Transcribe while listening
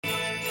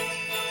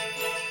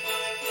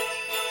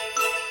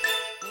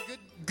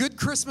Good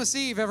Christmas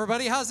Eve,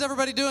 everybody. How's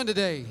everybody doing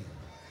today?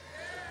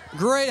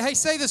 Great. Hey,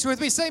 say this with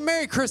me. Say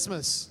Merry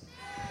Christmas.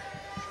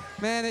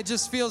 Man, it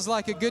just feels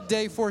like a good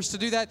day for us to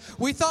do that.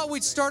 We thought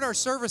we'd start our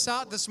service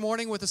out this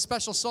morning with a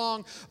special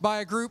song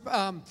by a group.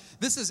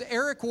 This is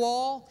Eric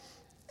Wall,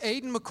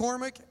 Aiden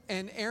McCormick,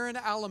 and Aaron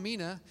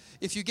Alamina.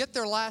 If you get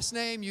their last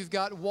name, you've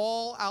got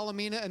Wall,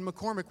 Alamina, and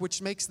McCormick,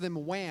 which makes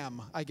them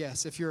Wham, I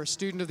guess, if you're a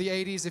student of the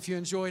 80s, if you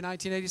enjoy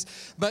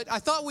 1980s. But I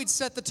thought we'd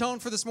set the tone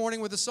for this morning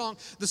with a song.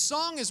 The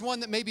song is one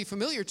that may be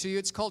familiar to you.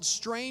 It's called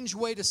Strange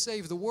Way to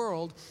Save the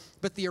World,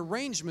 but the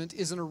arrangement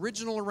is an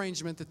original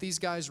arrangement that these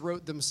guys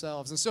wrote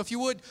themselves. And so if you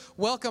would,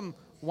 welcome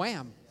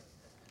Wham.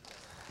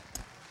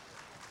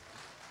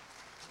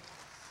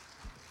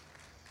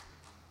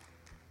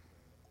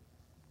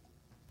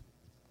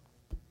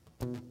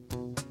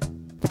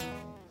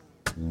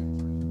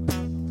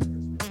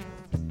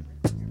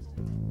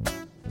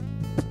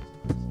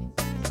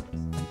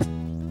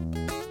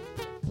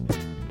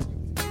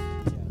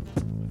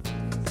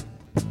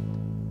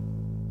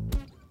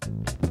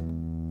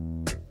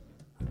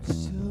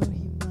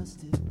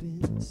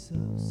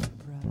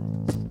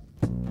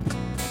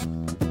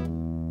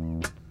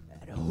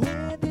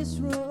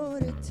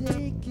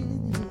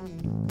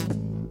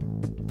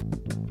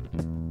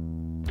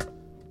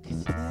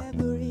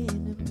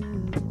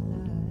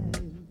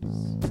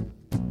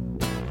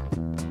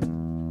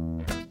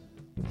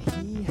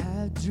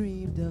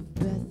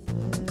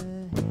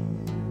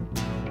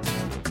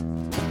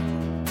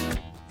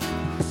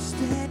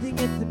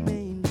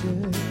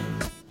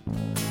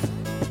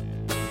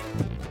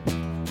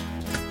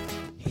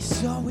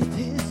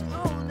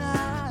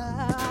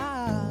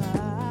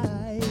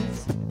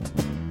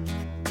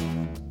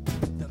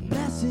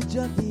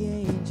 Of the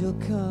angel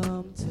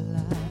come to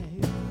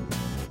life.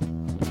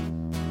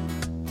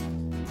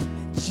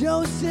 And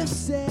Joseph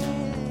said,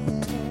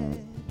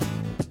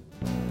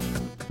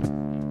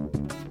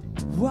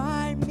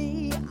 why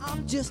me?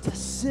 I'm just a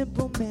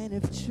simple man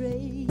of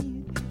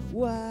trade.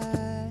 Why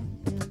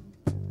him?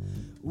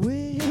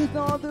 With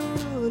all the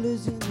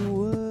rulers in the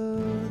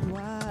world,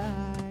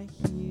 why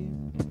here?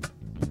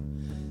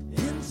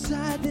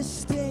 Inside this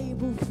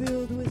stable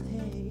filled with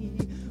hay,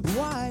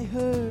 why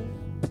her?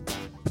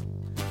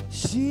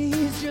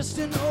 She's just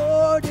an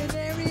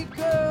ordinary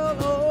girl,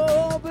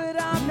 oh, but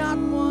I'm not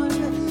one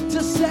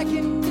to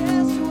second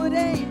guess what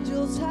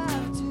angels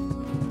have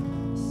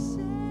to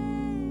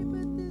say.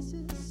 But this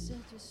is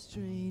such a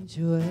strange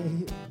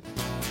way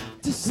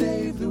to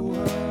save the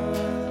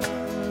world,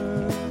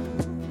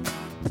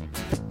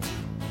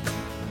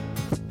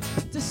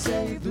 to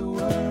save the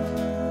world.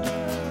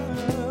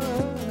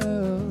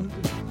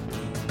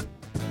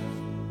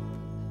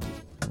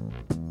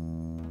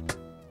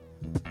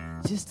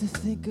 Just to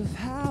think of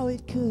how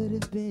it could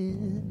have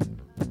been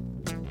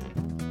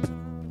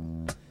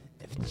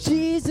if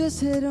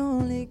Jesus had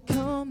only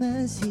come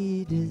as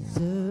he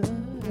deserved.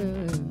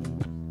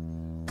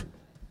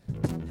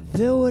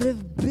 There would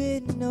have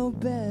been no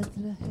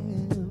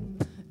Bethlehem,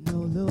 no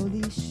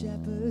lowly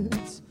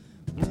shepherds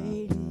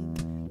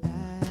waiting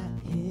at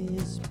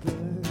his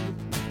birth.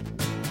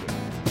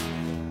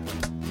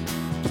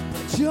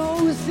 But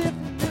Joseph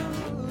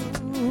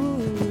knew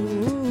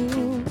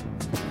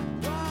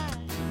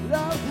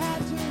love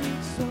had to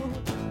reach so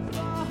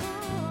far.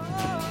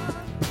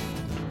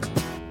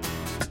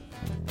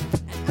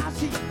 And as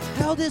he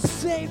held his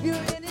Savior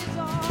in his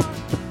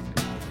arms,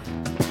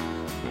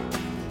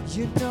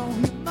 you know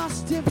he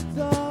must have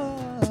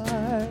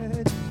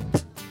thought,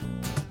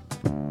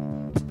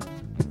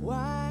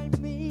 why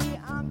me?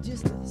 I'm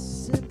just a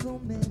simple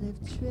man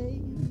of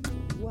trade.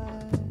 Why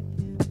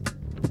him?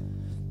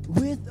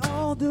 With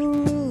all the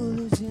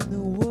rulers in the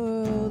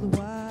world,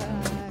 why?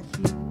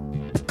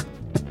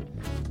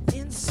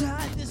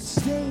 Inside the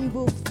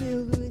stable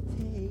filled with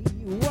hay,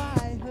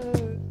 why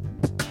her?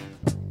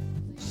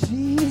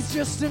 She's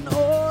just an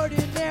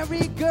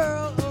ordinary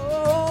girl,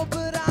 oh,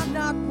 but I'm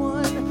not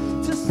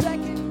one to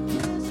second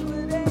guess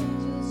what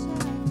angels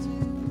have to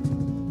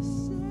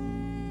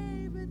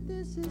say. But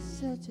this is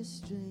such a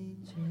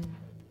strange way,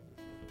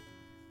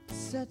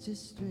 such a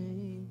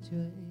strange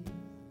way,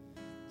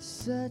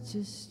 such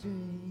a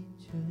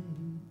strange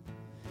way,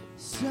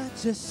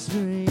 such a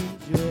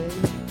strange way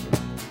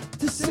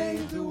to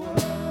save the world,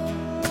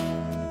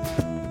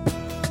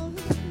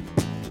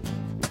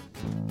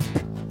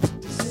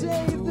 to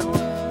save the world,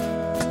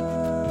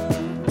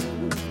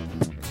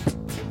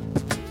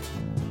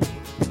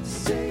 to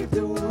save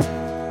the world,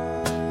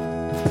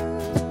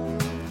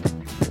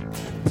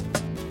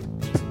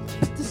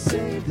 to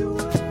save the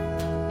world.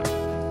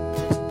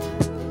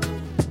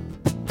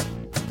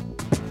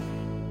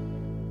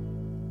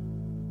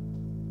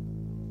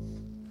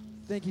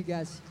 Thank you,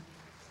 guys.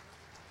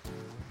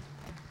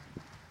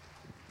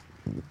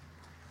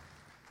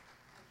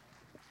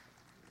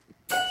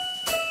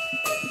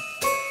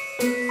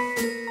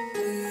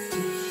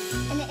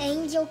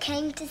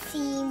 Came to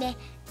see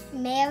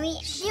Mary.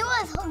 She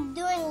was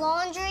doing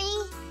laundry,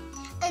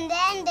 and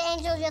then the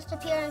angel just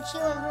appeared and she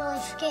was really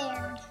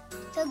scared.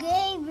 So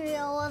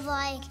Gabriel was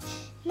like,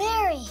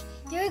 Mary,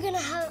 you're gonna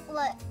have,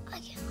 like, I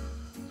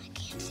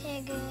can't say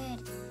it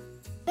good.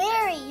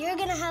 Mary, you're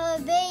gonna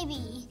have a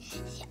baby.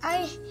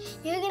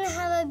 You're gonna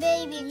have a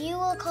baby, and you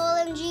will call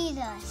him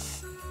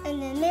Jesus.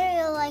 And then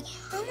Mary was like,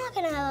 I'm not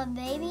gonna have a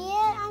baby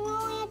yet. I'm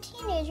only a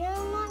teenager.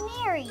 I'm not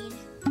married.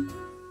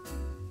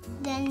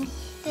 Then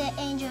the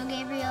angel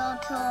Gabriel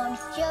told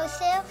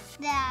Joseph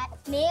that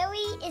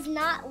Mary is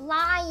not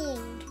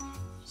lying.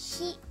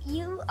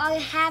 You are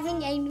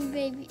having a new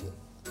baby.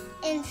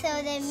 And so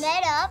they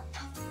met up.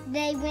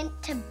 They went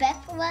to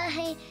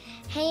Bethlehem,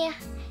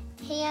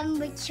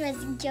 which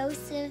was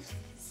Joseph's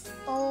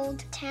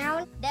old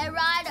town. They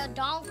ride a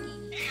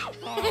donkey.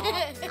 I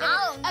don't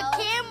know. A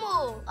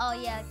camel. Oh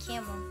yeah, a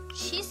camel.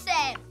 She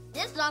said,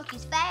 this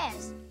donkey's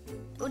fast.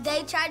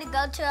 They tried to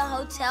go to a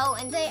hotel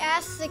and they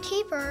asked the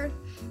keeper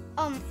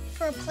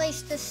for a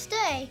place to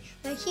stay.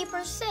 The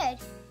keeper said,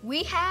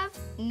 we have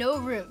no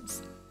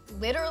rooms.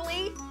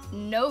 Literally,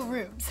 no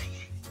rooms.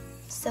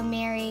 So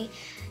Mary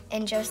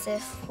and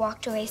Joseph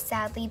walked away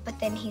sadly, but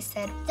then he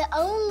said, the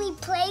only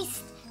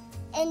place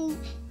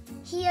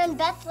here in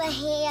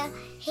Bethlehem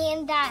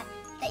that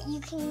you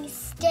can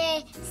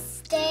stay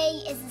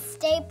is a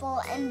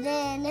stable. And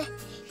then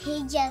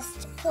he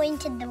just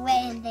pointed the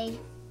way and they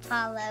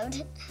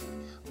followed.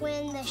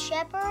 When the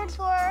shepherds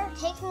were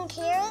taking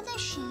care of the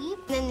sheep,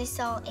 then they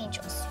saw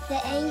angels.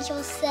 The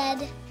angel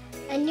said,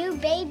 a new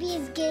baby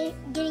is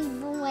getting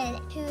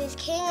born, who is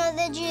King of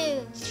the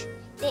Jews.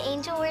 The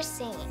angel were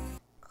singing.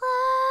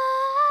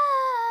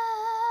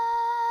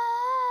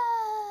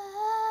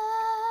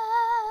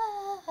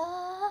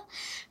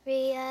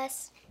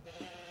 Glorious.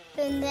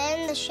 And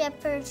then the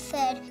shepherd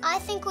said, I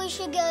think we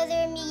should go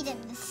there and meet him.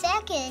 The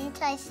second,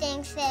 I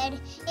think, said,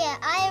 yeah,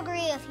 I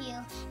agree with you.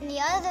 And the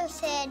other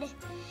said,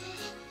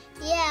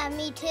 yeah,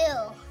 me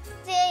too.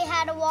 They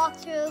had to walk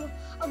through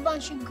a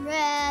bunch of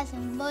grass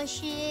and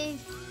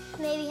bushes,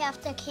 maybe have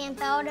to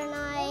camp out a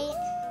night.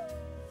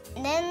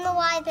 And then the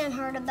wise men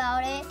heard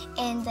about it,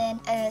 and then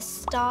a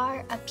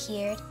star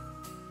appeared.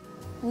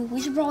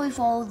 We should probably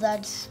follow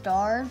that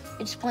star.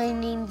 It's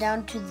pointing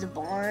down to the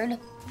barn.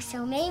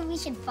 So maybe we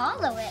should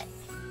follow it.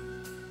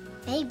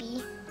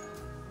 Maybe.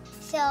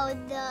 So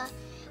the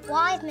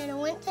wise men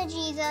went to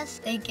Jesus.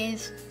 They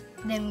gave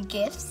them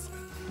gifts.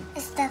 A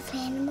stuffed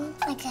animal,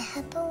 like a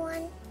hippo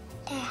one,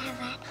 that I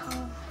have at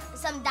home.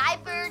 Some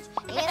diapers,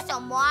 and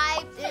some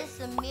wipes, and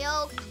some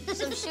milk,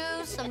 some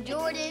shoes, some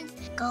Jordans.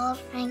 Gold,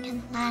 ring,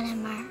 and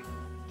Latimer.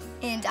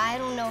 And I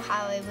don't know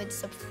how it would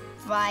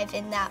survive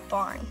in that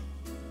barn.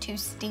 Too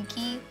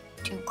stinky,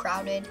 too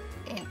crowded,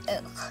 and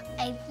ugh.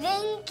 I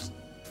think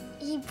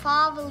he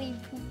probably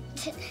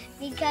pooped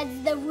because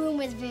the room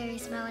was very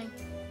smelly.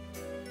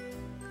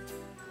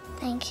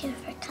 Thank you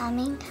for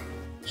coming.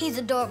 He's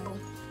adorable.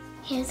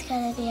 He's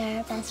gonna be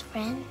our best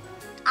friend.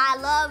 I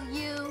love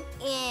you,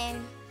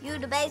 and you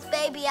the best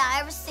baby I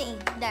ever seen.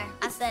 There,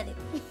 I said it.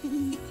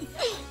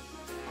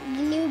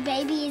 The new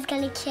baby is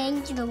gonna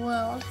change the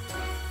world.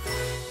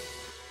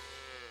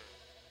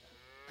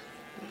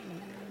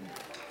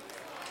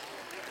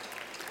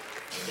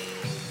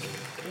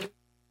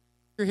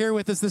 You're here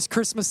with us this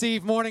Christmas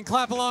Eve morning.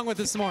 Clap along with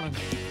us this morning.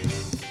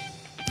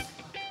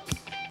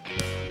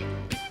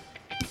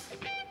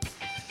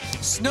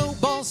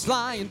 Snowballs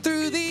flying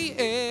through the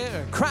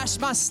air, crash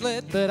my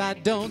sled, but I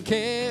don't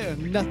care.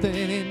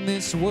 Nothing in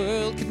this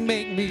world can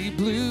make me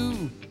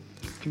blue.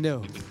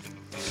 No.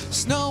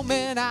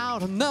 Snowmen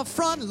out on the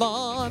front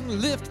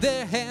lawn lift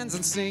their hands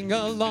and sing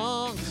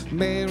along.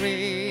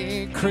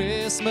 Merry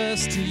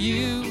Christmas to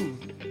you.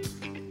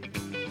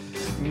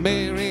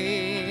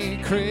 Merry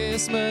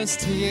Christmas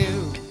to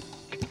you.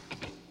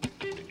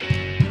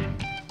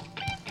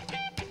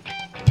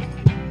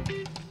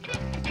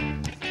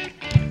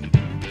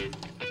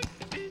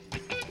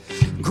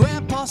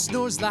 Grandpa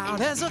snores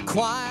loud as a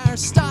choir,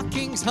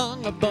 stockings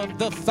hung above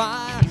the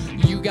fire.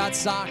 You got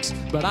socks,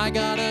 but I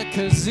got a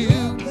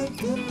kazoo.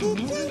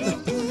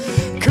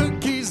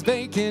 Cookies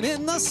baking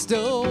in the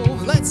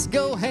stove, let's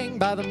go hang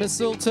by the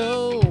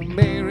mistletoe.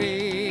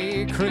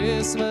 Merry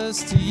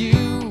Christmas to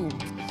you.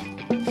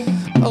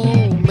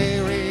 Oh,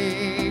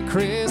 Merry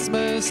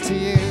Christmas to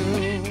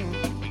you.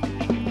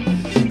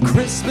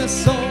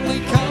 Christmas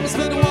only comes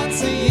but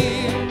once a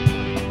year.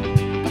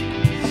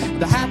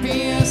 The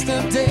happiest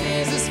of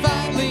days is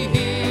finally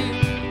here.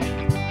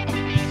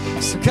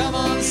 So come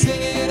on,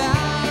 sing it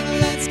out.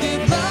 Let's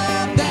give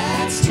love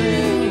that's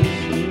true.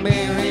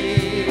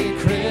 Merry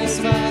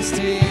Christmas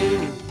to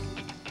you.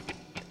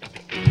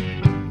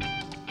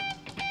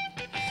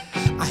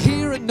 I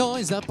hear a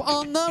noise up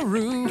on the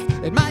roof.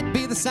 It might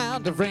be the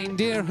sound of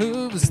reindeer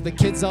hooves. The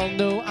kids all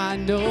know, I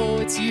know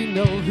it's you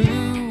know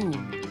who.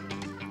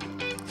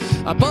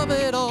 Above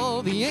it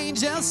all, the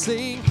angels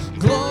sing,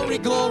 glory,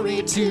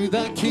 glory to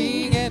the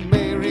King, and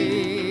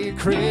Merry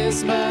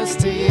Christmas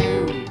to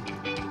you.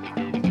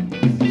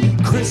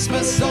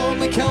 Christmas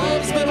only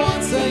comes but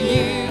once a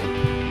year.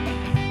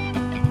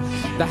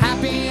 The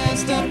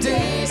happiest of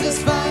days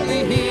is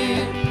finally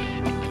here.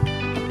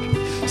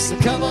 So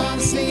come on,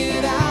 sing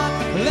it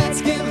out.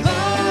 Let's give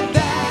love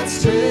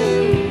that's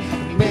true.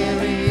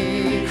 Merry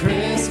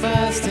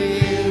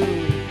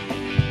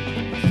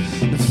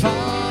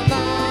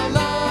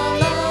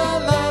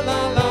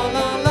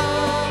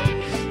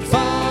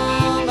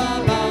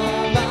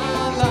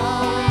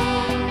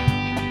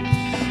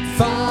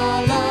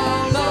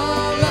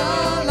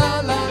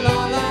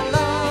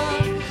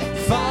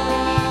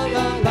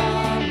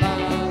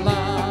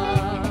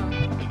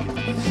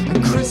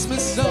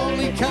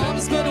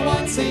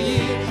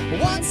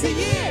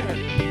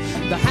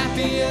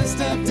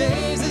happiest of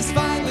days is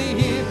finally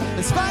here.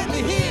 It's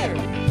finally here.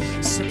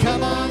 So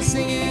come on,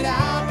 sing it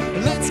out.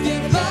 Let's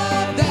give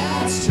love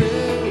that's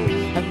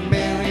true. A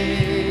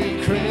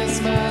Merry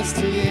Christmas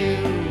to you.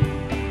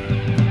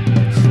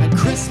 And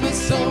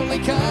Christmas only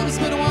comes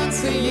but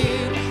once a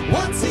year.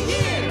 Once a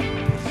year.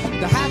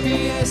 The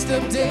happiest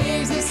of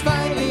days is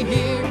finally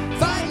here.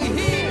 Finally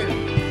here.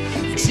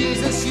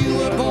 Jesus, you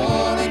were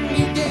born and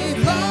you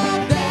gave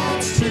love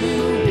that's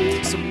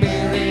true. So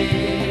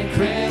Merry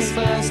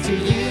Christmas to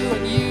you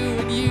and you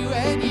and you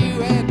and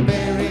you, and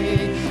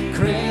Merry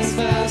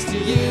Christmas to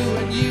you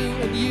and you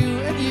and you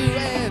and you,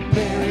 and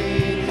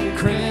Merry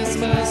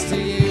Christmas to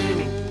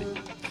you.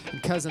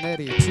 And Cousin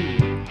Eddie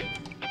too.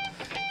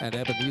 And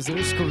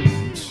Ebenezer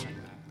Scrooge.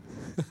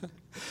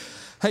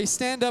 Hey,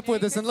 stand up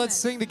with us and let's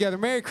sing together.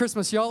 Merry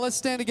Christmas, y'all. Let's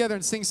stand together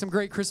and sing some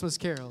great Christmas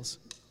carols.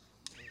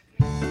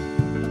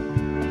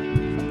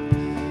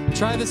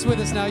 Try this with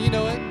us now, you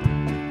know it.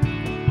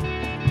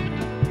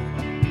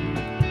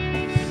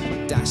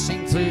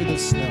 Dashing through the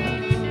snow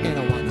in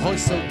a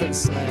one-horse open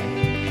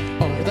sleigh.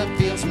 Over the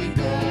fields we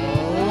go,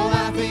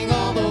 laughing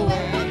all the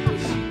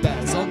way.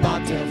 Bells on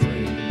bobtail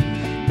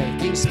ring,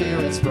 making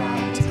spirits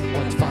bright.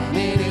 What fun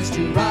it is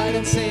to ride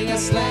and sing a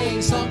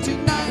sleighing song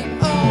tonight.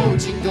 Oh,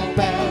 jingle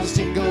bells,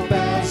 jingle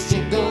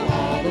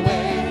all the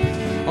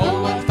way.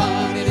 Oh, what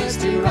fun it is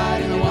to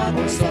ride in a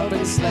one-horse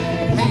open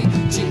sleigh.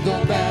 Hey,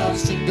 jingle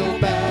bells,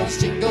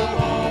 jingle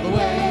all the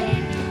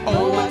way.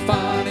 Oh, what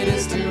fun it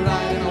is to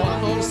ride in a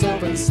one-horse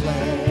open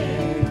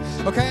sleigh.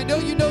 Okay, I know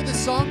you know this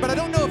song, but I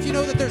don't know if you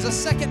know that there's a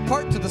second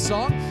part to the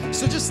song.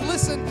 So just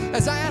listen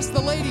as I ask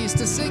the ladies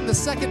to sing the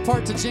second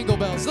part to Jingle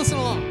Bells. Listen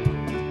along.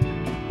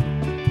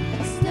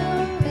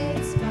 Snow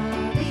is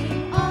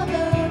falling all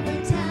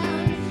over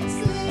town,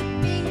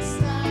 slipping,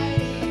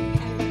 sliding,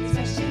 and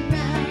rushing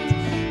round.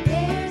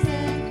 There's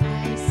an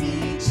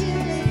icy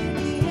chill in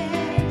the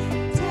air,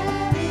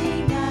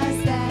 telling us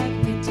that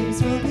winter's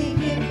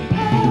rolling in.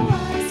 Oh,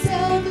 I'm so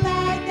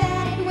glad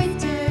that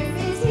winter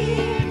is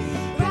here.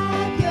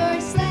 Grab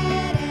your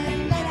sled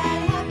and let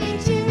out happy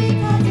cheer,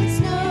 because it's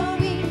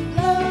snowing,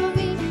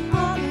 blowing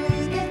all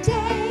through the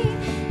day.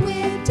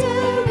 Winter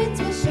winds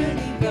will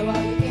surely blow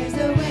all your cares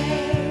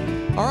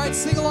away. All right,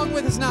 sing along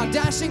with us now.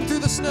 Dashing through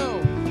the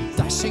snow.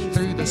 Dashing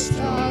through the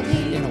snow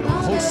in a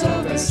one-horse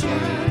open sleigh.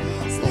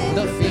 Over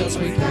the fields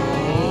we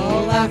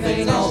go,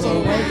 laughing all the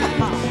way.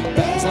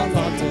 Bells on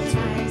bobtail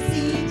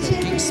ring,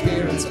 making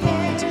spirits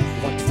bright.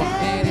 What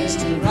fun it is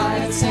to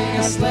ride and sing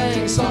a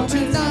sleighing song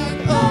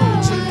tonight.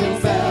 Oh, jingle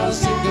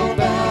bells,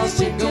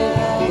 jingle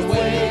all the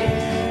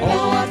way.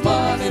 Oh, what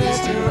fun it is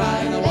to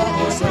ride in a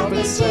one-horse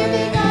open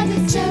sleigh.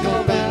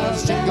 Jingle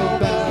bells, jingle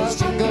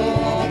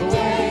all the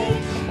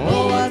way.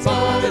 Oh, what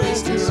fun it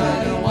is to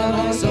ride in a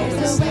one-horse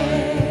open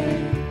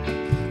sleigh.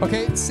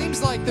 Okay, it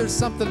seems like there's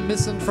something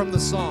missing from the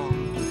song.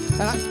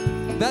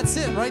 And that's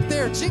it right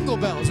there, jingle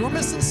bells. We're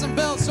missing some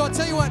bells. So I'll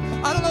tell you what,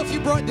 I don't know if you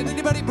did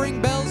anybody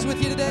bring bells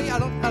with you today? I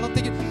don't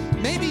think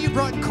maybe you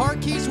brought car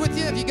keys with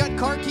you. If you got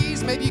car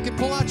keys, maybe you could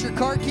pull out your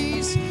car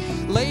keys.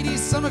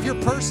 Ladies, some of your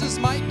purses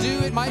might do,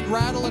 it might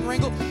rattle and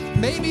wrinkle.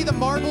 Maybe the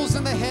marbles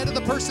in the head of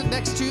the person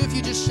next to you if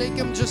you just shake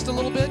them just a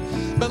little bit.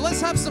 But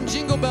let's have some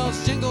jingle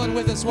bells jingling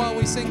with us while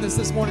we sing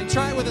this morning.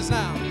 Try it with us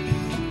now.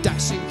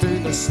 Dashing through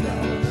the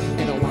snow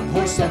in a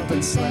one-horse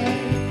open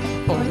sleigh.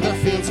 Over the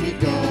fields we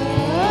go,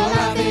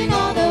 laughing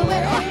all the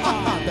way.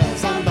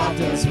 Bells on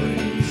bobtails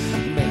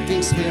ring,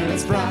 making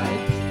spirits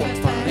bright. What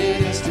fun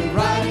it is to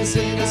ride and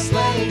sing a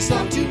sleighing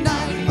song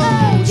tonight.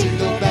 Oh,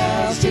 jingle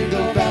bells,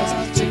 jingle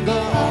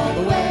all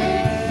the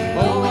way.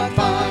 Oh, what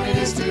fun it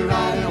is to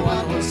ride in a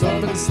one-horse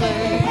open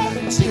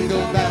sleigh.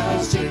 Jingle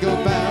bells, jingle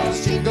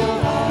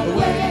all the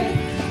way.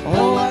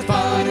 Oh, what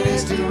fun it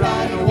is to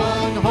ride in a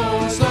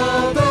one-horse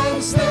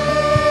open sleigh.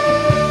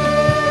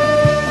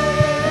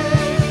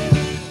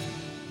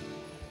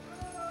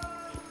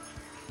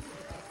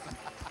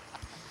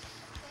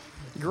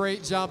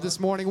 Great job this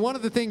morning. One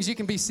of the things, you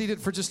can be seated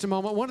for just a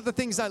moment. One of the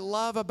things I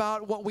love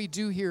about what we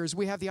do here is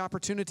we have the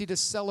opportunity to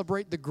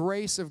celebrate the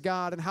grace of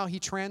God and how He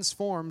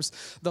transforms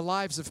the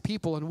lives of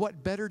people. And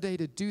what better day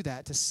to do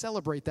that, to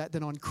celebrate that,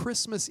 than on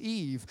Christmas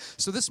Eve.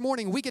 So this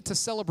morning we get to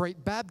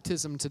celebrate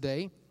baptism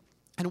today.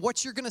 And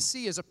what you're going to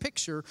see is a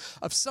picture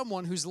of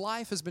someone whose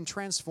life has been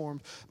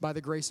transformed by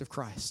the grace of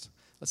Christ.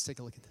 Let's take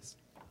a look at this.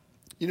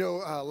 You know,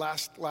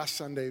 last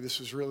Sunday, this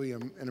was really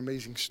an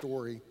amazing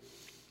story.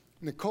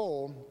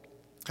 Nicole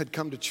had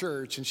come to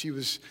church, and she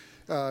was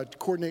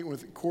coordinating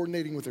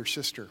with her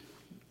sister.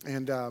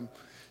 And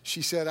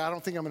she said, I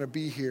don't think I'm going to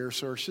be here.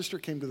 So her sister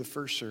came to the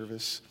first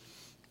service,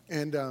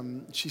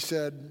 and she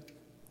said,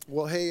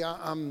 well, hey,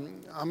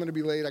 I'm going to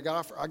be late. I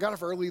got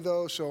off early,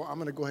 though, so I'm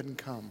going to go ahead and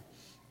come.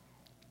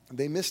 And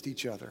they missed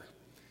each other.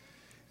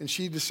 And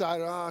she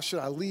decided, should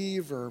I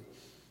leave? Or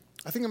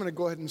I think I'm going to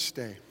go ahead and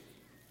stay.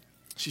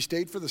 She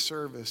stayed for the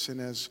service, and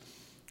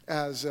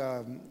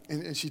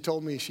and she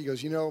told me, she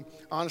goes, you know,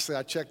 honestly,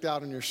 I checked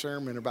out on your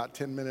sermon, about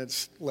 10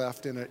 minutes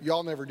left in it.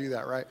 Y'all never do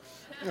that, right?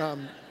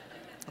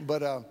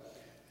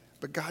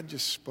 But God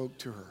just spoke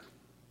to her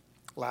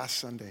last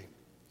Sunday.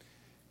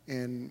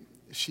 And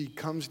she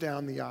comes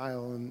down the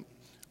aisle and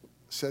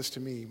says to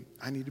me,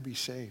 I need to be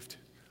saved.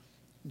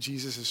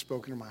 Jesus has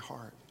spoken to my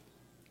heart.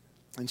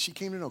 And she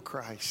came to know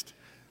Christ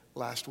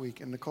last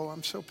week. And Nicole,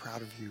 I'm so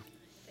proud of you.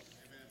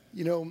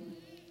 You know,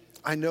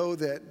 I know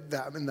that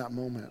in that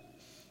moment,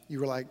 you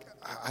were like,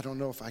 I don't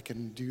know if I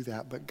can do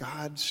that, but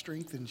God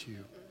strengthened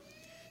you.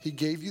 He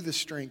gave you the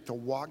strength to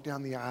walk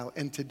down the aisle.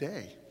 And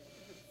today,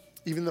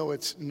 even though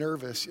it's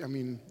nervous, I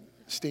mean,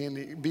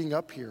 being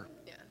up here,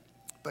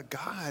 but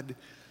God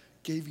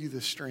gave you the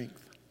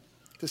strength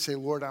to say,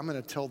 Lord, I'm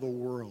going to tell the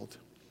world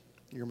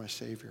you're my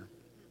Savior.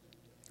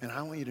 And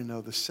I want you to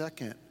know the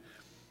second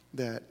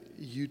that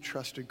you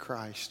trusted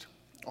Christ,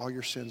 all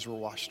your sins were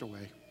washed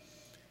away.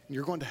 And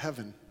you're going to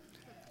heaven.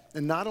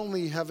 And not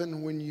only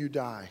heaven when you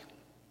die,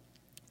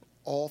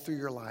 all through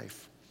your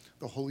life,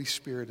 the Holy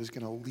Spirit is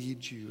going to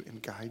lead you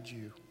and guide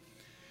you.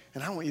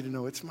 And I want you to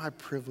know it's my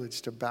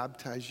privilege to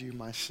baptize you,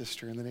 my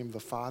sister, in the name of the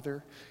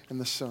Father and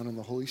the Son and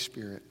the Holy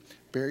Spirit,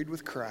 buried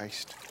with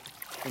Christ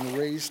and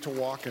raised to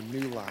walk a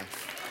new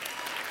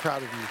life.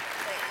 Proud of you.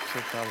 So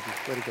proud of you.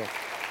 Way to go.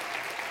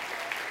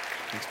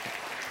 Thanks, Paul.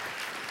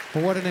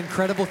 Well, what an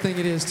incredible thing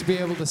it is to be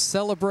able to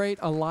celebrate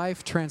a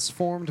life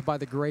transformed by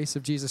the grace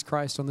of Jesus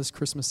Christ on this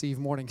Christmas Eve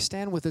morning.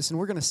 Stand with us, and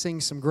we're going to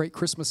sing some great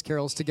Christmas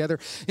carols together.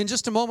 In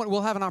just a moment,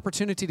 we'll have an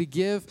opportunity to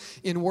give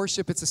in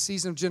worship. It's a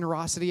season of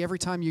generosity. Every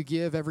time you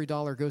give, every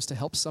dollar goes to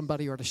help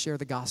somebody or to share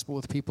the gospel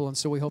with people, and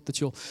so we hope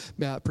that you'll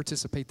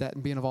participate that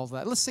and be involved in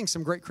that. Let's sing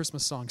some great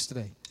Christmas songs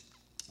today.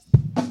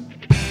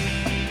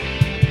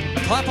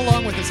 Clap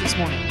along with us this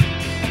morning.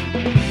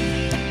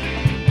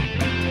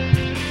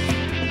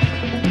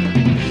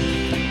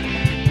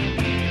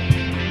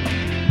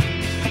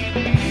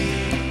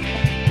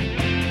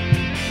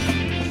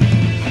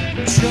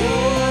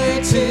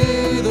 Joy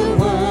to the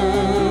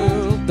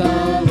world,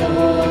 the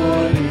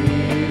Lord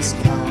is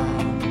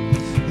come.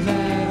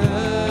 Let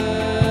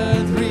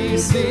earth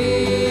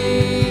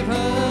receive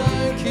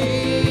her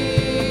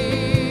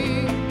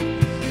King.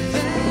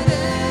 Let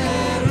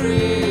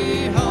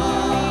every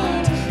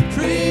heart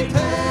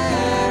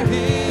prepare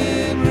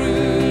him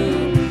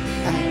room,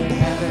 and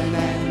heaven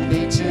and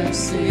nature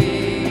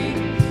sing,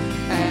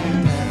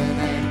 and heaven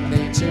and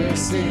nature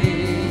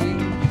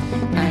sing,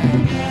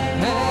 and heaven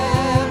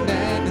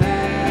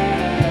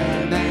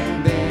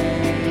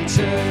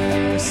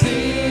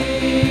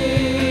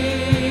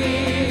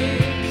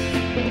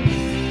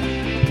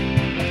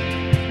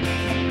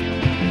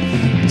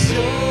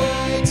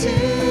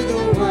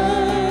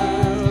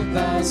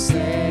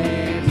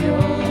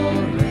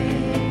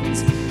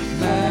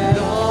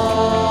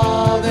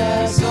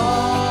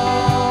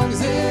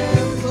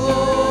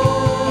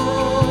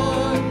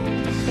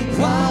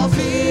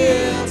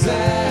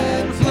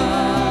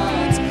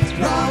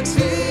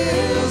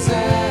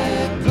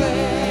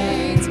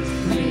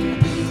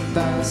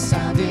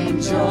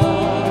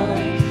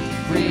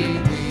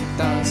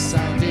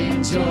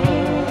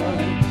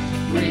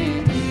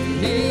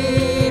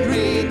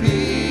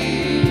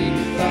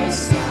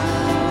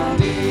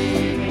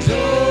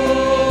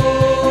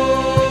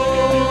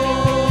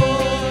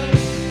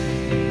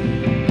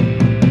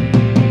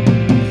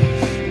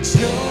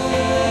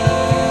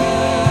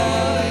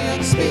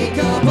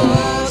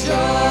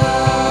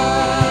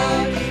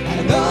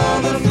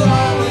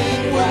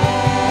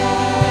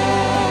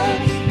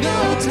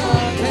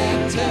tongue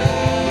can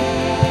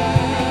tell.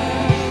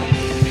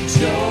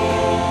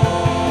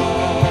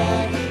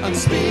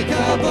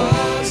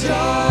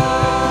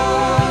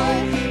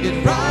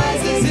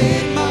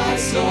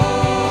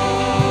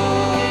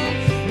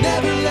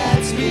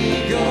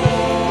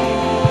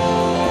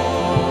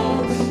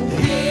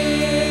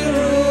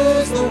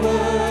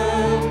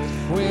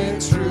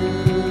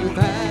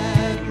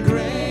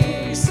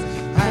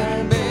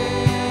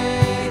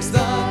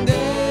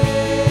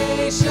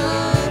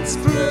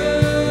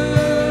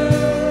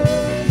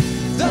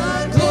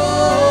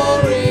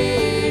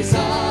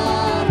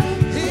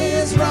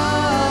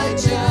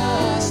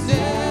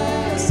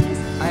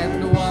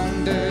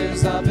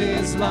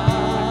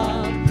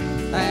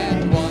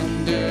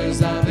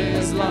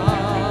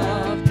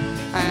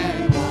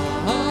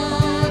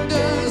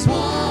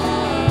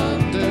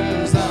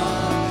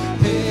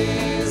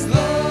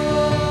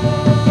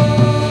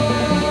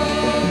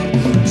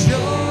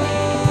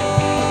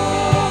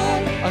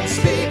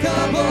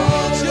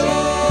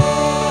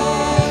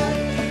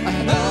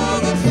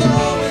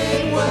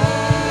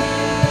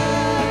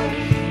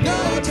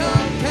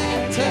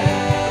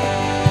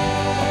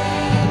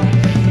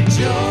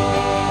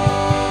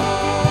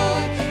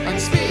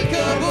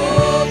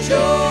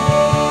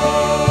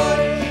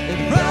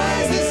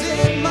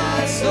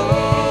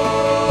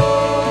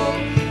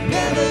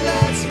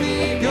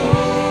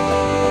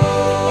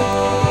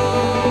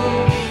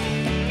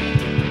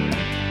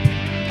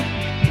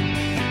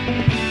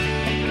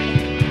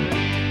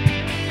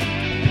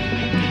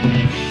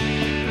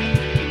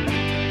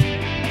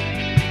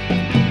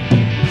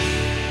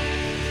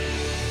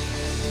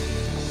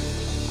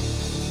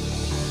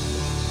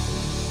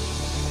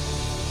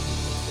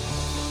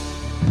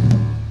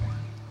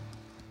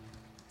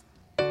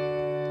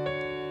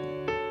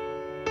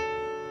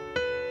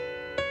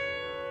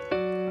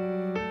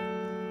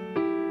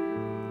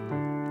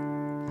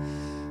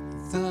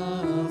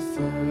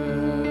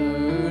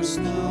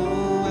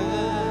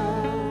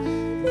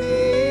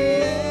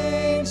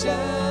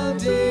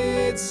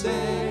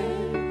 say,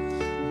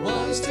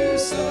 was to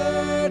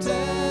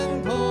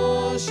certain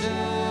poor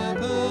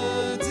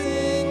shepherds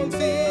in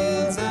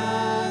fields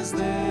as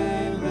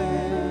they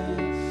lay,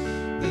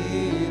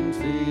 in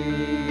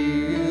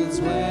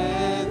fields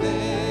where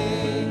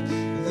they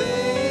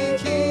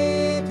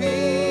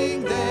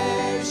keeping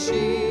their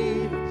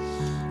sheep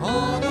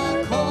on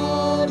a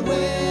cold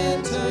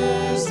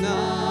winter's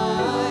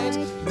night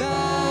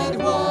that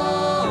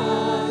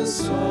was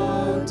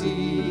so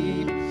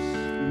deep.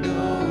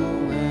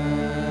 Noel,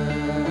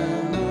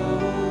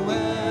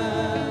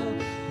 Noel,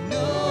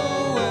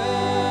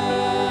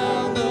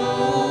 Noel,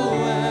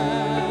 Noel.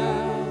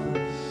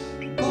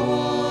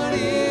 Born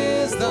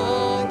is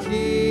the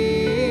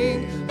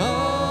King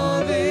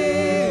of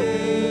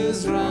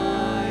Israel.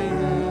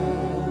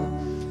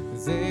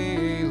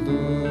 They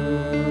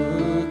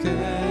looked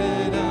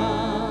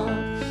up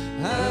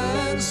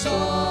and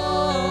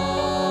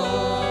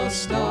saw a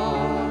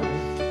star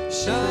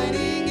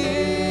shining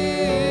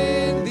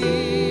in the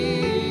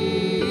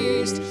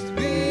east,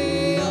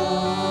 beyond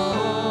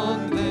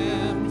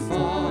them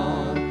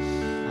far,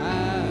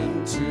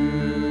 and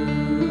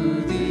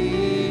to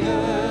the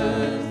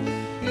earth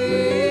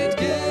it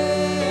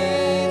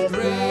gave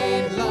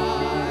great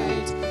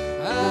light,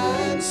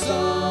 and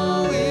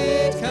so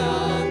it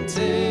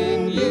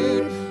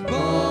continued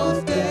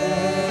both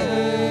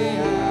day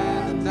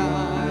and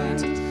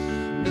night.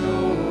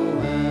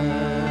 Noel,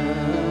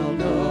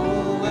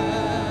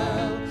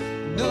 Noel,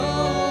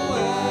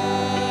 Noel,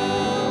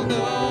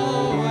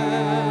 Noel.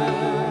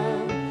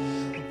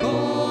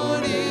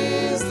 Born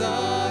is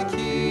the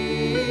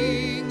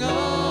King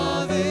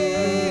of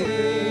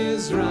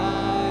Israel,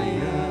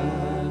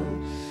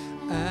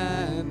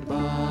 and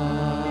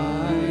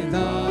by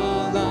the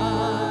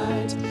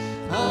light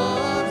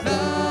of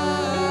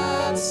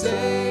that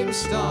same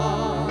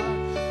star,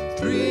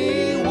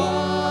 3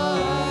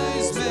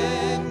 wise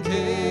men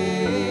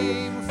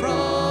came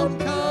from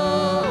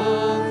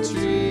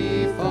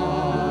country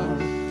far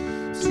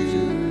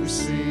to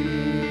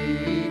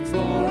seek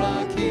for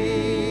a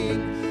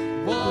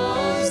king.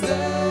 Was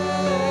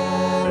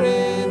their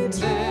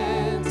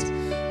intent,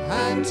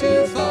 and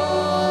to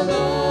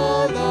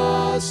follow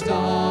the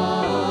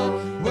star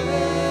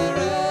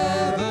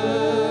wherever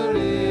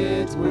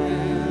it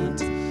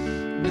went.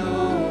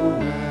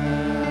 Noel,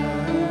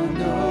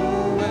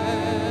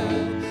 Noel,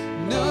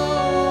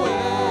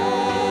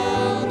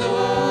 Noel, Noel.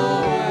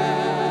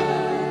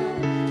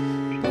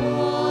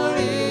 Born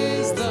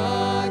is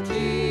the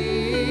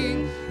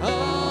King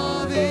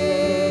of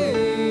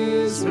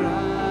Israel.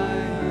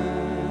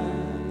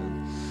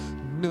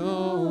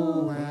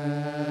 Noel,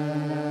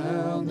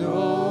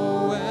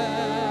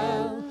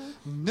 Noel,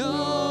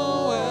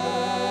 Noel,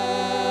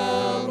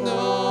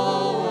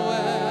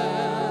 Noel.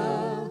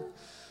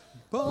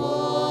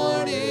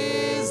 Born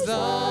is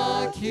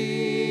the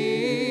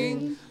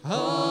King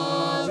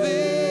of Israel.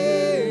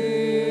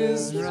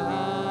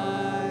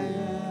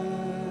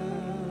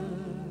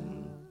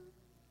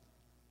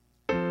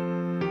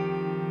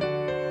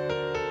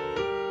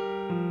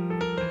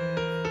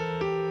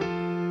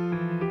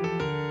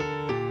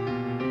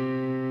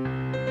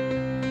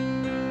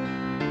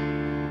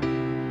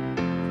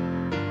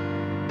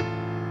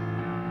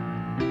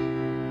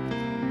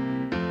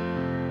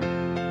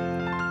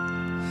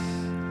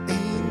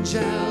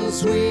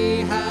 Angels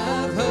we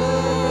have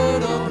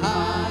heard on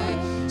high,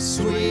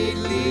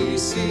 sweetly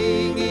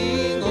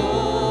singing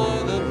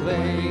o'er the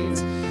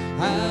plains,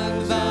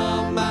 and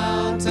the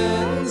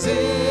mountains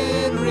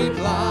in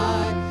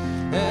reply,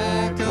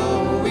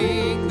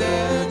 echoing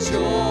their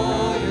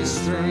joyous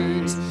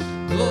strains.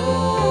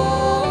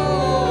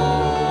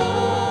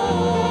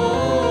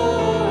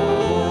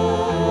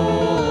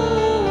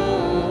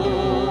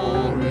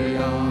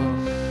 Gloria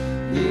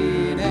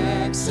in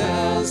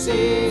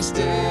excelsis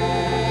Deo.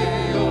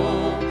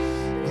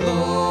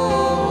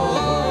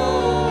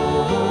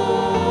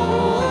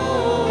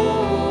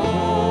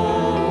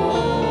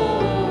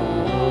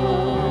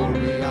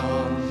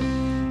 Gloria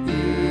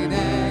in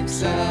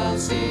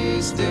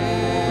excelsis Deo.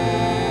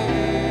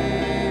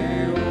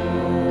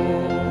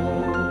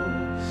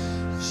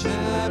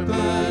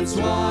 Shepherds,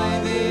 why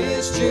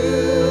this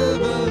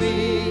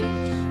jubilee?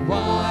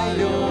 Why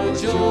your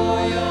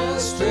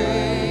joyous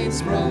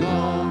strains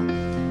prolong?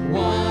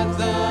 What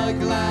the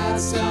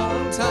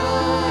gladsome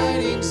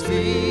tidings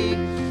be,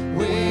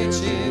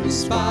 which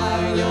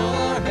inspire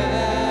your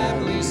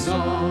heavenly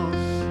song?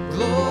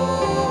 Gloria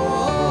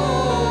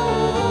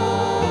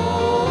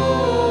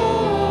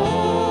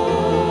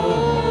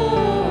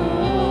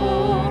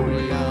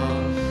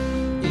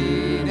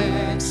in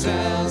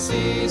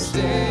excelsis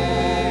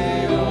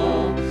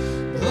Deo.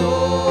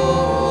 Gloria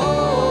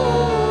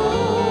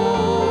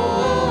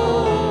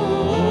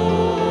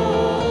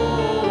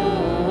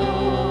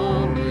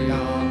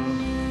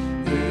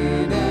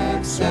in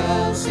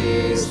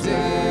excelsis Deo.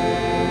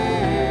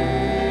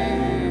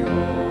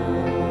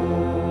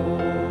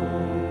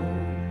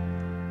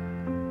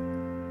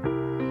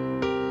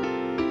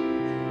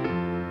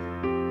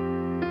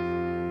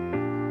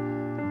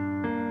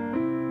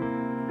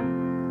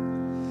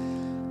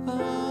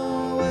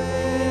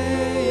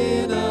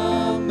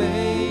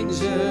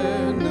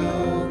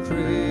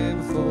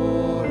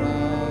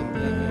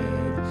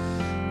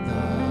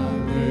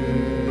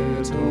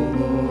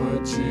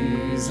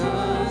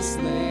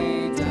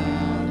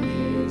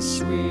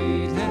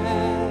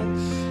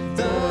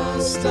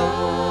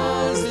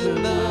 stars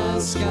in the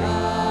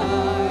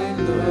sky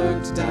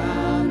looked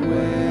down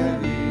where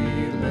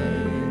he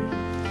lay.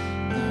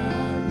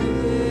 The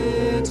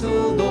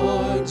little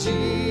Lord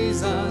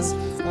Jesus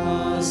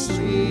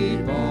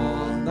asleep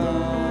on the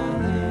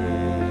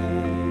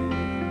hay.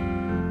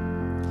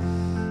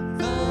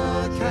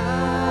 The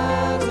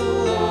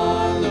cattle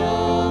are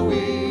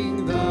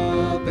lowing,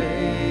 the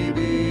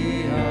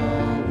baby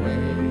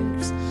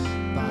awakes,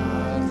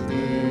 but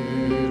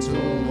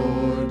little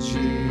Lord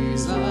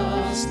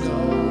Jesus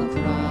no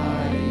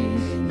crying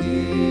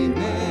he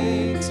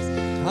makes.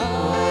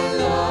 I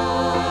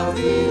love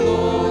thee,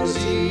 Lord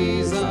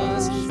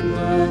Jesus,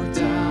 look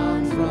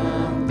down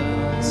from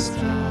the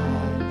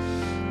sky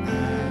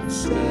and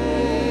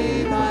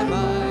stay by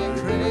my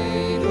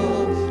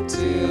cradle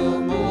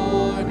till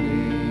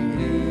morning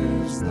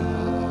is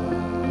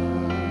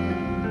thine.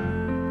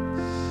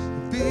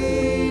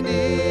 Be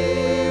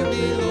near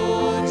me,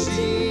 Lord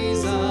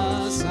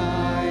Jesus,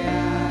 I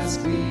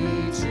ask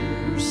thee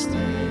to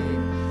stay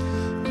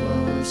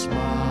close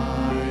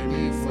by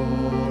me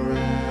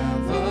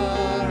forever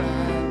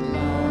and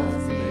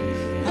love me,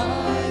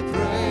 I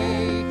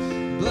pray.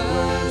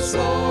 Bless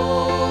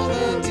all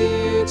the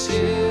dear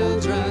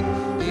children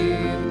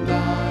in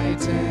thy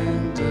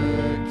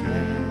tender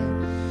care,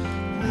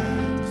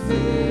 and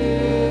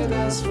fit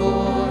us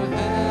for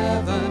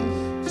heaven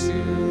to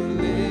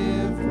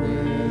live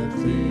with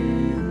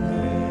thee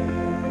there.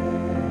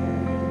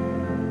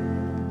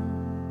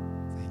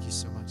 Thank you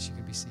so much. You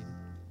can be seated.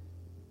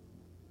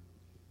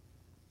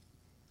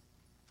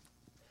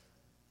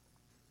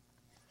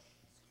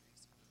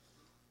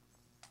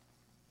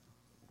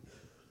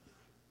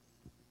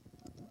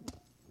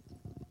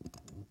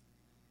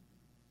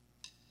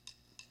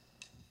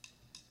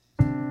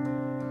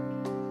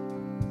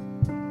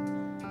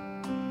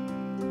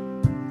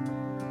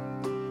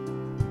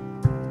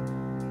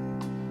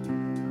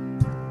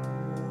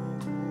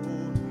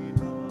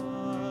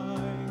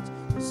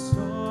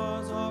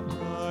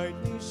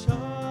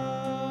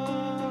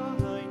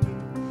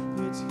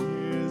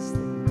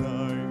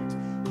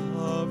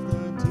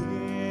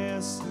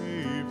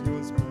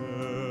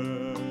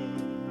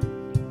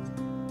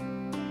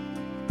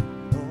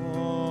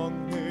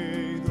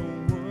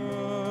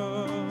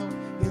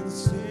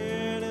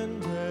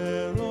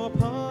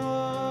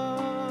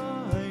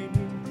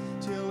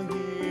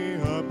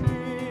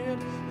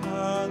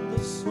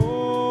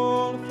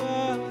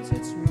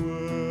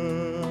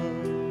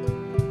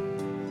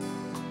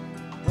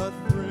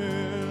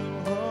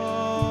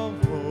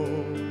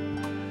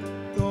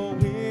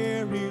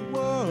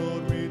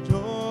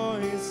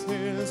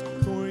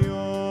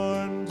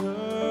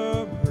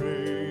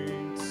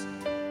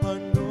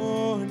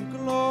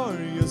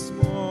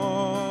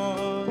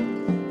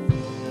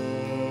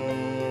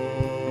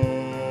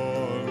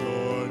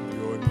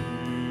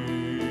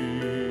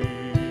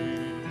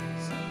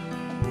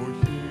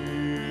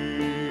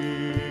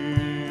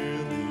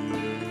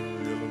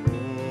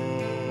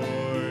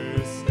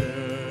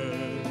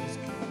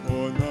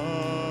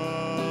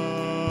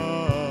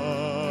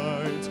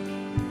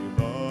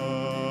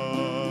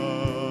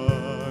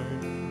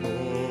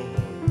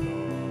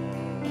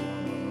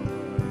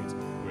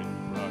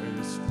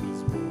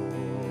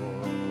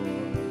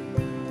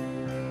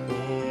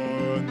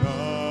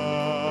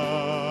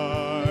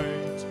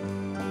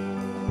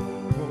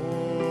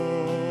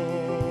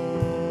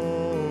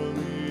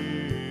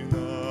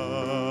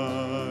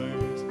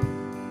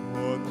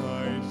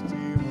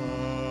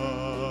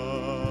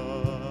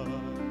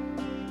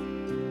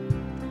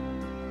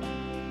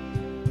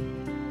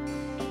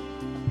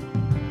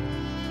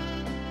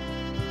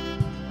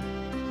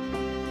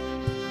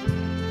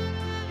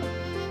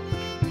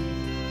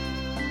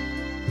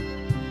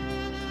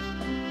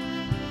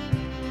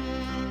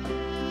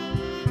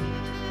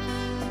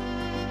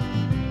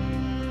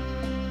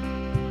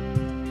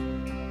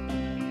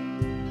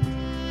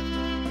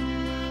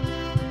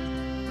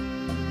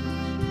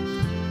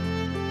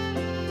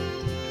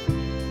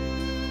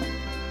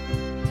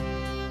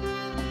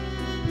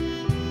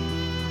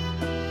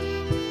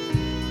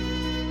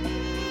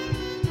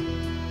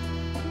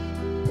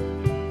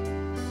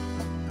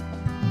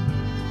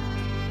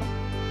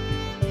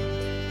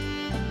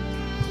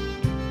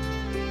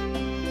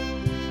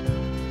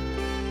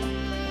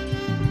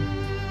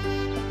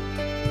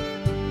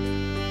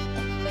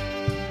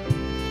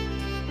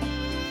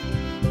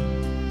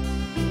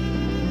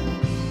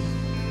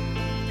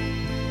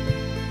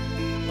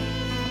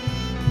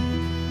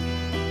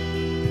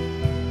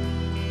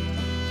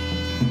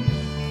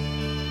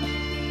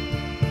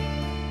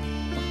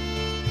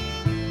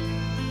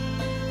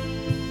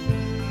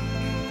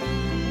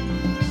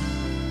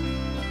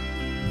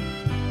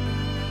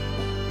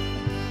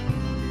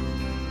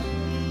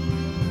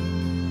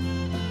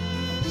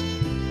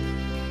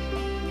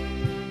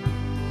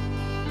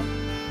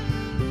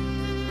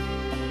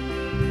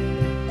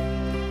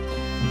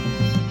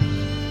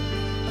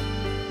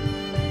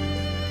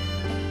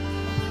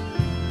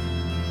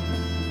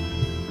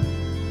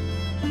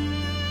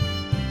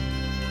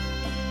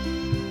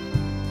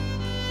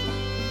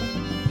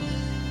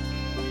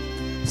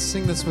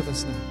 Sing this with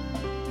us now.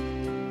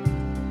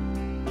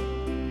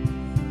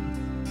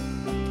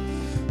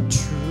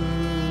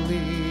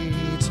 Truly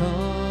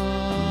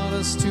taught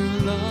us to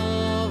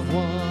love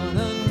one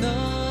another.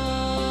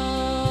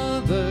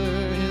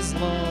 His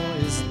law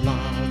is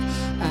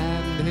love,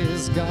 and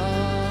His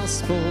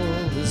gospel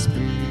is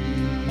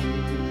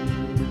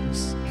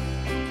peace.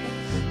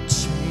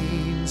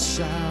 Chains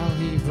shall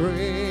He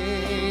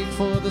break,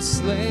 for the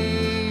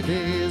slave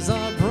is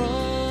our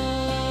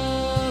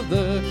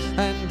brother,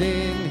 and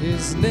in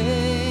His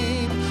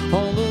name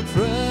all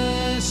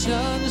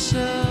oppression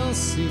shall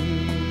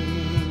cease.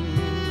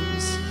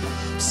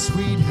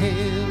 Sweet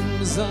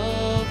hymns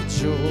of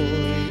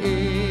joy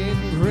in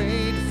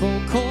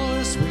grateful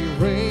chorus we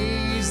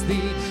raise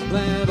Thee.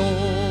 Let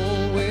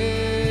all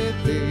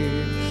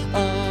within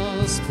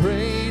us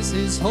praise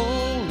His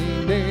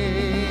holy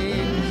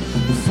name.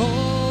 Fall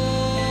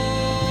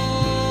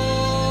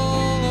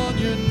on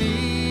your knees.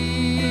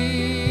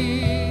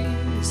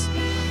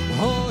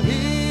 Oh, hear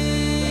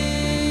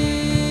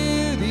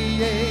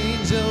the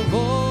angel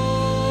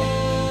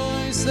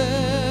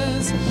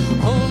voices.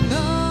 Oh,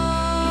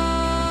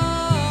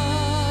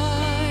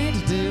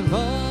 night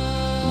divine.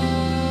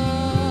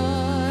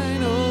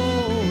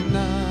 Oh,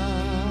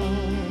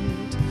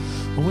 night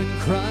when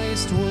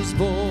Christ was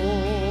born.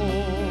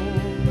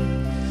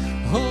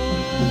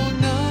 Oh,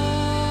 night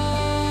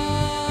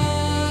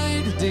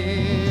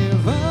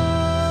divine.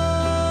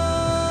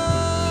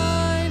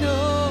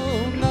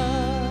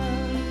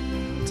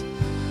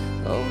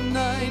 Oh,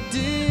 night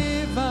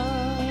divine.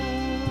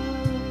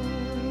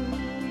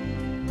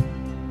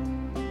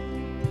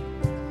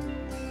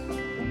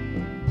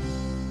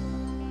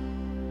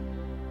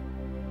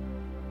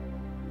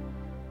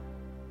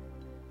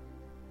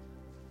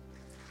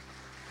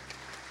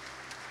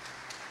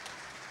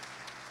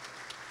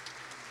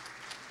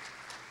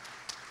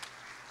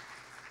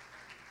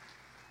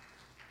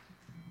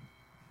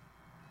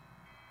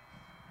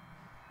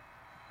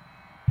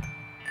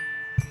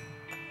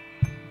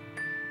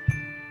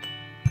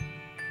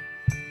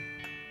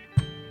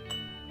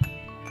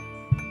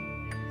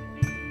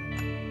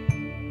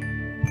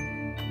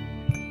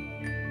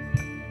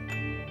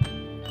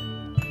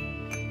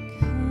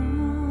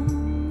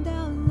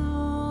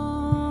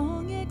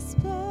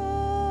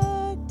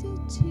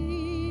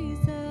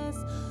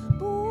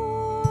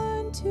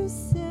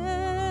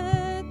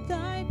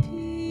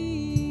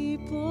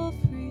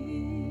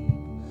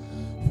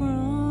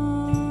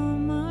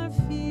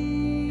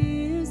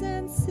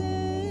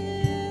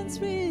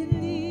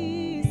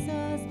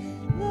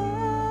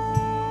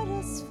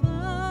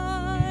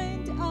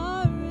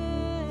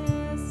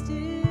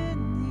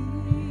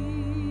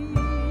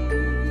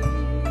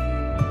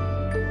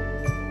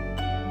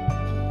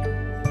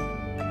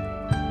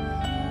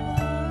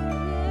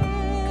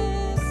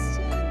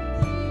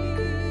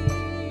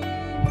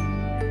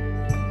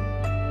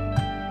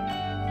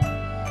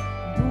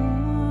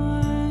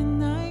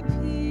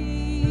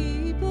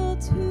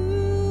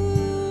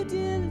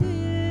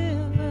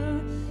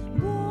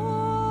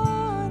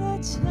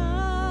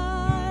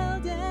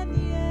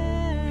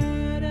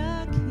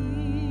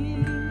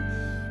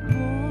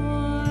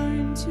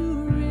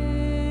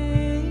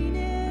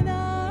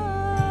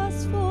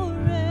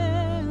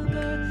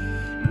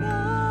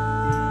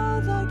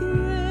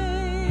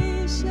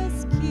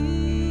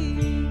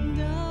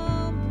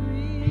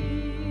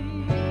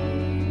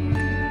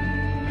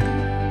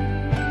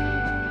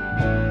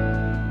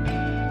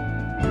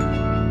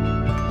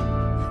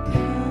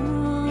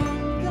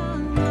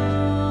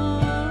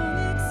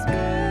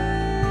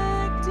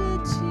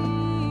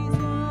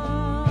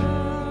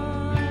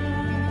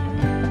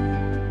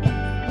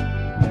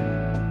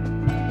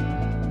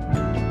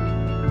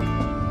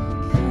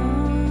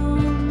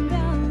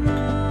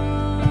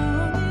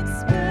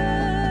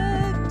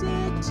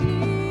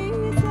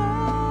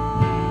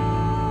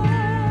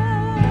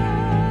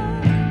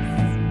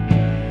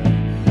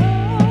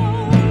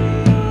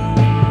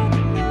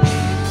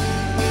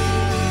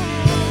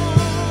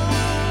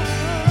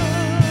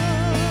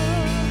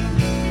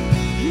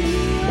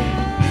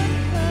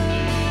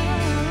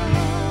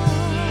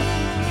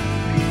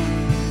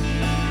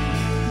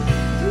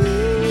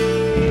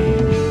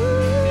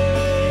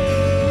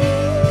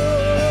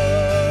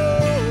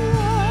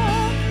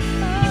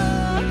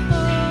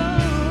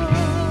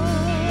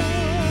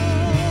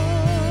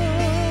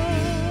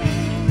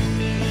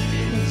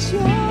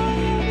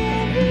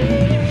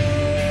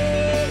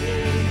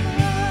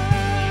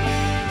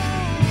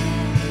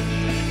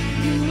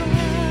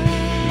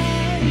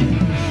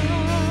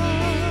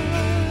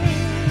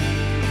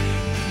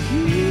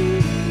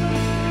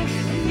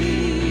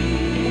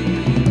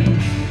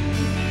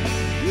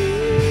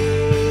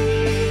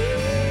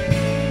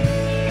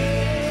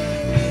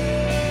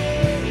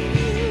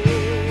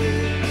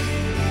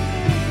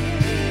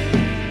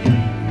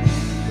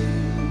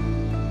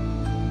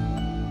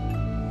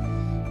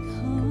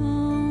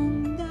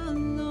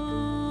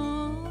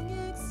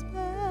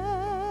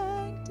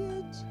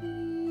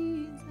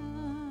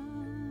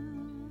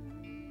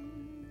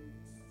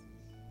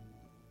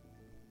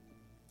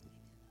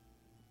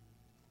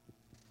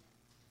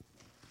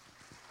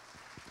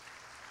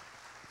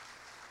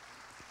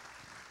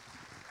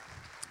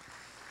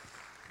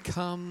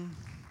 Come,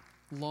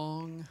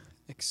 long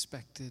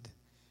expected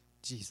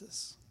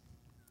Jesus.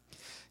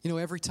 You know,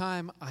 every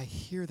time I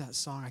hear that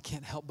song, I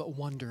can't help but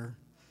wonder,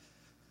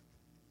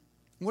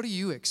 what do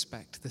you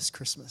expect this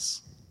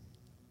Christmas?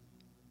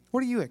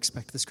 What do you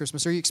expect this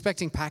Christmas? Are you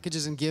expecting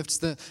packages and gifts,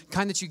 the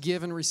kind that you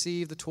give and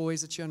receive, the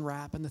toys that you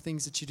unwrap and the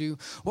things that you do?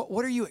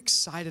 What are you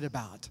excited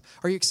about?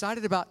 Are you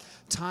excited about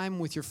time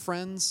with your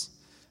friends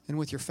and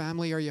with your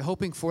family? Are you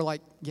hoping for,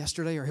 like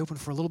yesterday, are you hoping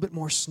for a little bit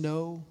more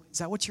snow? Is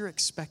that what you're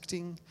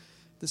expecting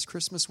this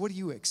Christmas? What do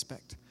you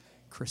expect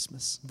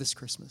this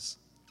Christmas?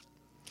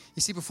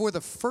 You see, before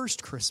that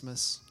first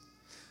Christmas,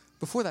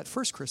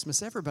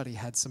 everybody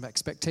had some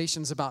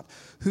expectations about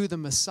who the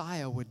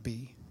Messiah would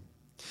be.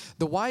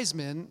 The wise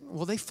men,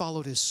 well, they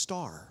followed his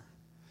star.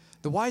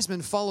 The wise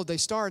men followed their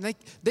star, and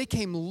they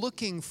came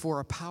looking for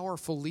a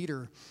powerful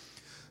leader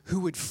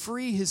who would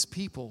free his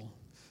people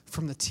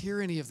from the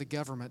tyranny of the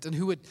government and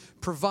who would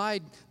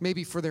provide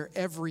maybe for their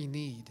every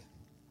need.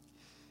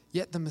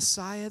 Yet the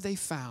Messiah they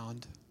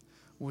found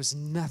was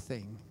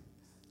nothing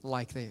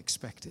like they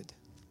expected.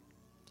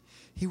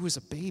 He was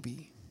a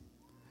baby,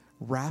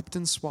 wrapped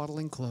in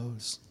swaddling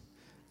clothes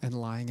and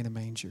lying in a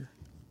manger.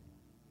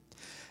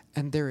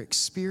 And their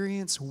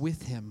experience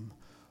with him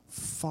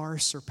far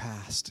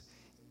surpassed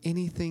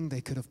anything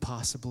they could have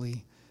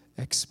possibly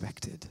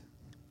expected.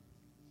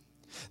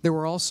 There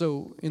were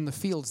also in the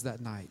fields that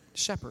night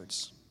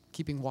shepherds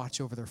keeping watch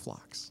over their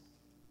flocks.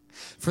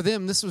 For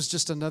them, this was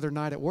just another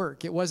night at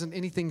work. It wasn't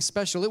anything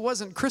special. It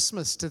wasn't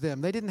Christmas to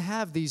them. They didn't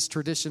have these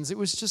traditions. It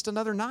was just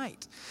another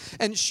night.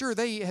 And sure,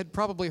 they had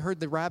probably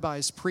heard the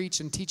rabbis preach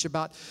and teach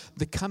about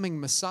the coming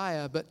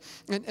Messiah, but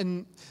they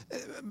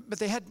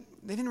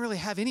didn't really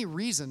have any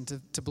reason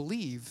to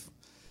believe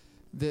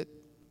that,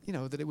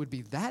 that it would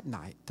be that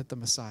night that the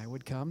Messiah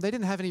would come. They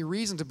didn't have any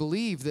reason to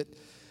believe that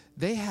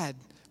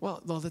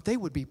that they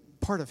would be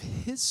part of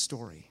his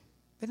story.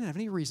 They didn't have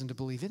any reason to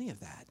believe any of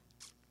that.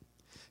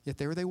 Yet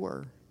there they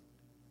were,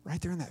 right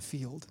there in that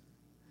field,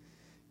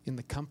 in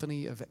the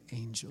company of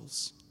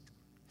angels.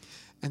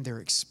 And their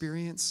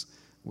experience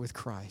with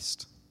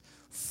Christ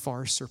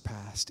far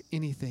surpassed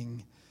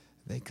anything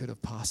they could have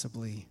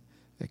possibly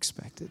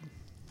expected.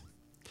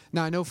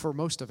 Now, I know for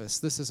most of us,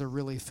 this is a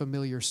really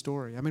familiar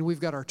story. I mean, we've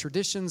got our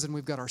traditions, and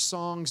we've got our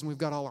songs, and we've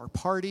got all our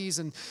parties,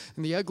 and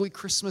the ugly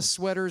Christmas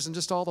sweaters, and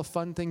just all the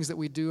fun things that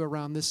we do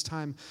around this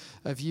time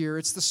of year.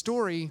 It's the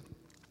story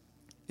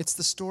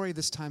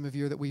this time of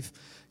year that we've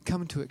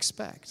come to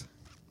expect.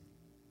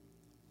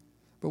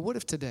 But what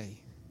if today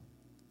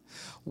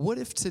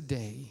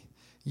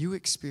you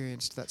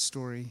experienced that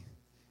story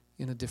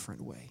in a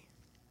different way?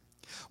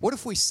 What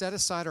if we set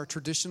aside our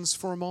traditions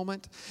for a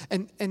moment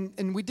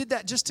and we did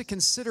that just to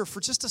consider for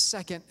just a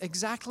second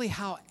exactly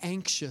how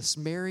anxious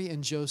Mary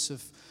and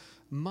Joseph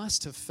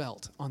must have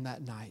felt on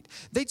that night.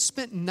 They'd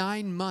spent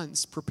 9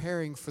 months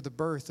preparing for the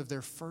birth of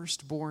their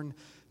firstborn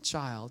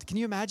child. Can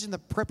you imagine the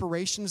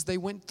preparations they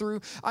went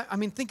through? I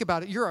mean, think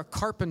about it. You're a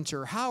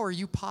carpenter. How are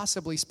you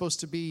possibly supposed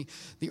to be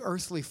the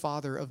earthly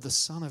father of the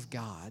Son of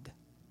God?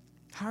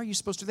 How are you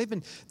supposed to?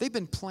 They've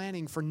been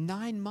planning for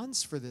 9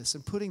 months for this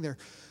and putting their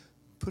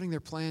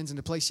plans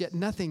into place, yet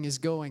nothing is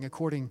going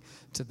according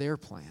to their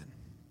plan.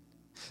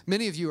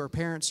 Many of you are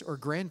parents or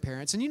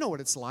grandparents, and you know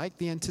what it's like,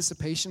 the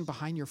anticipation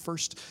behind your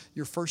first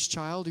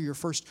child or your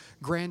first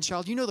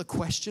grandchild. You know the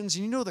questions,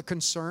 and you know the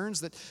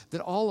concerns that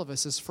all of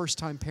us as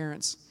first-time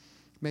parents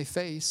may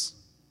face.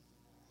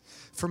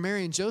 For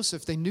Mary and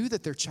Joseph, they knew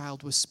that their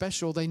child was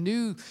special. They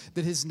knew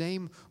that his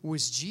name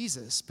was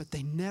Jesus, but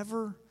they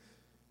never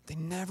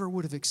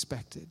would have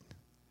expected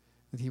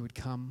that he would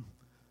come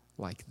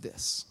like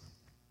this.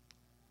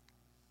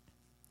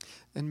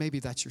 And maybe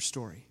that's your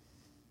story.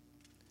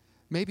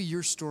 Maybe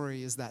your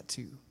story is that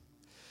too.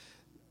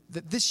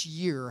 That this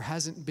year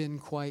hasn't been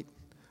quite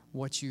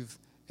what you've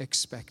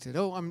expected.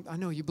 I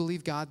know you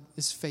believe God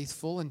is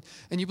faithful, and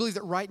you believe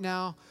that right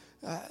now,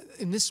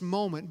 in this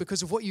moment,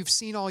 because of what you've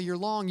seen all year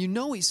long, you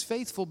know he's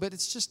faithful, but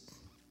it's just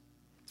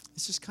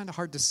kind of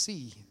hard to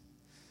see.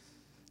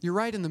 You're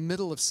right in the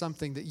middle of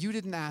something that you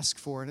didn't ask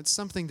for, and it's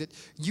something that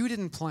you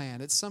didn't plan.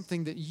 It's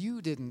something that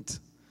you didn't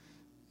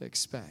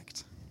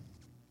expect.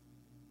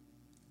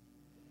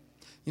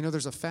 You know,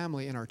 there's a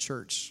family in our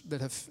church that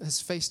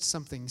has faced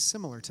something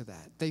similar to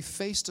that. They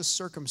faced a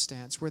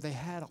circumstance where they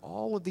had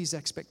all of these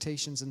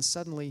expectations, and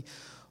suddenly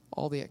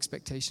all the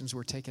expectations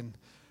were taken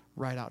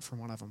right out from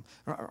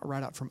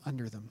right out from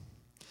under them.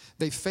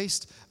 They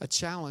faced a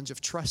challenge of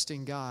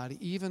trusting God,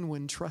 even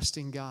when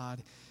trusting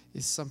God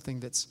is something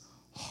that's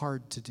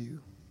hard to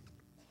do.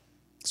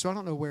 So I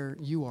don't know where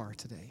you are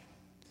today,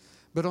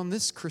 but on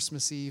this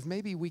Christmas Eve,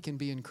 maybe we can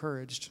be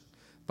encouraged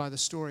by the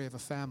story of a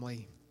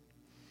family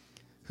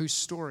whose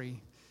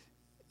story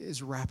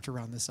is wrapped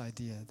around this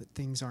idea that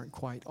things aren't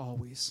quite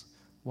always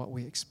what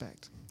we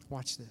expect.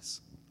 Watch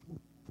this.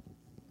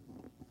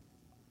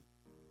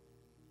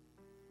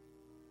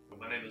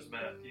 My name is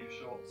Matthew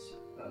Schultz.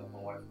 My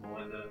wife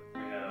Melinda.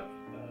 We have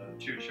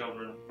 2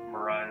 children.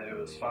 Mariah,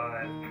 who is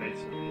 5,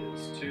 Mason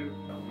is 2.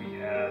 We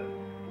had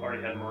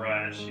already had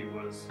Mariah. She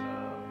was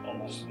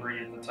almost 3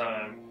 at the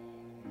time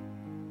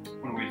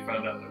when we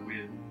found out that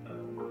we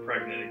were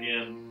pregnant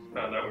again.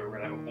 Found out we were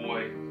going to have a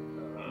boy.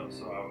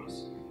 So I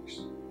was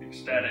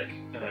ecstatic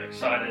and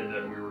excited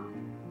that we were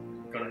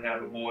going to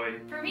have a boy.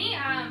 For me,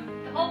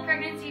 the whole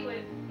pregnancy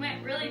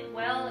went really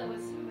well. It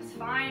was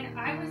fine.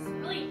 I was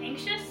really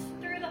anxious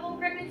through the whole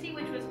pregnancy,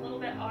 which was a little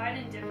bit odd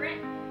and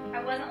different.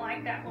 I wasn't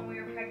like that when we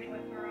were pregnant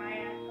with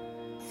Mariah.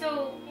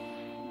 So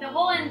the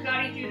whole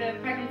anxiety through the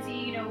pregnancy,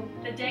 you know,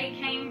 the day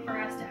came for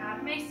us to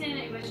have Mason.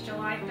 It was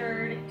July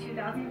 3rd,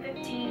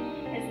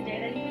 2015 is the day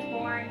that he was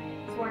born.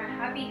 He was born a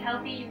happy,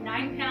 healthy,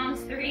 9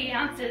 pounds, 3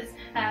 ounces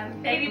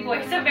baby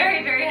boy, so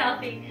very, very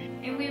healthy.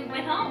 And we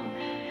went home.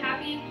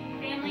 Happy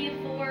family of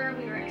 4.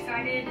 We were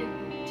excited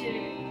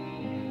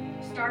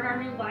to start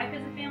our new life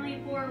as a family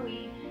of 4.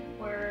 We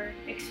were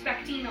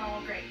expecting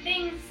all great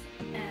things.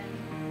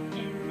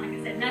 And like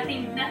I said,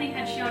 nothing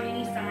had shown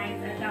any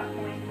signs at that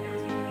point that there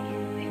was going to be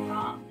anything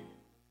wrong.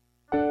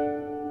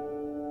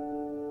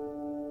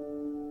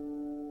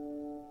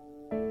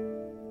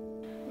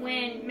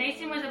 When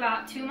Mason was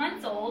about 2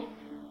 months old,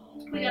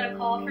 we got a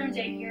call from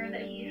daycare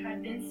that he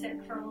had been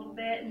sick for a little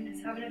bit and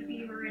was having a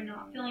fever and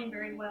not feeling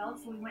very well.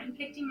 So we went and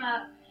picked him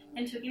up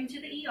and took him to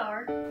the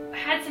ER. I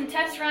had some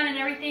tests run and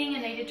everything,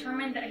 and they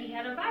determined that he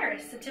had a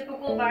virus, a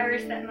typical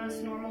virus that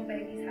most normal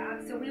babies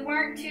have. So we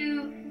weren't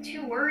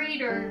too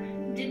worried or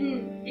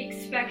didn't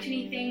expect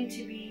anything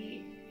to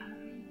be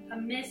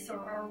amiss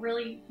or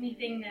really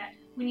anything that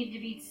we needed to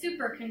be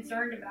super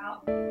concerned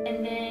about.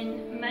 And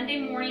then Monday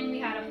morning we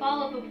had a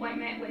follow-up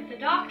appointment with the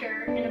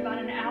doctor, and about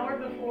an hour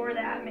before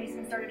that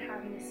Mason started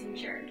having a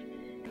seizure.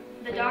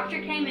 The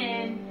doctor came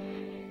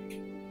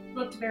in,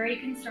 looked very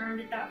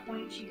concerned at that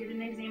point. She did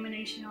an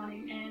examination on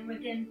him, and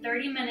within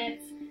 30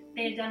 minutes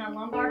they had done a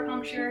lumbar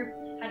puncture,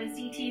 had a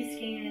CT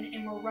scan,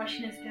 and were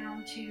rushing us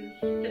down to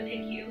the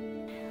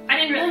PICU. I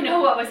didn't really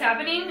know what was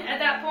happening at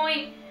that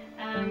point.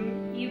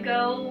 You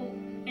go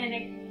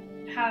and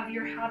have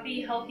your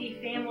happy, healthy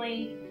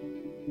family,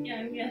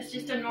 it's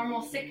just a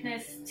normal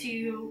sickness,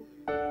 to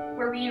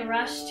we're being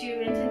rushed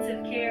to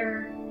intensive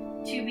care,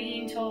 to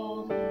being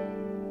told,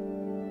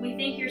 we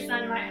think your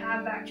son might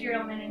have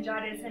bacterial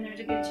meningitis and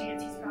there's a good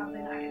chance he's probably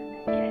not going to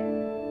make it.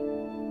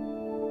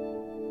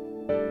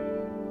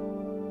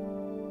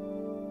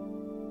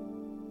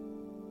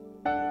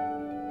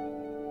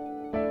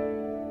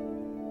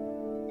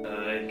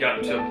 It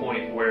got to a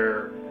point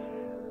where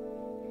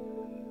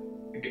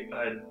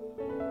I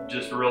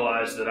just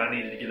realized that I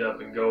needed to get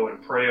up and go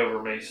and pray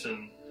over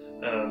Mason.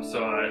 So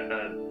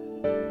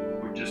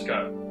we just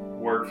got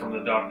word from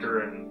the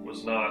doctor, and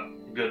was not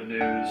good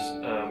news.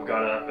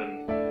 Got up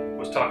and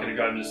was talking to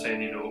God and just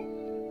saying,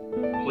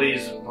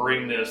 please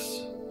bring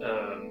this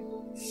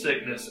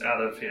sickness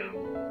out of him.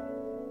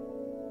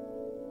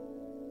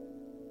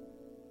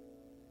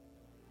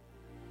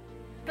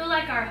 I feel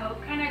like our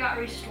hope kind of got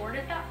restored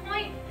at that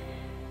point,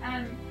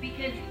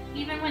 because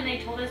even when they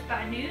told us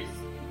bad news,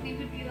 we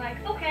would be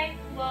like, okay,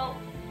 well,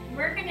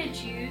 we're going to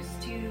choose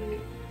to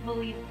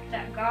believe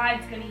that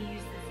God's going to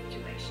use the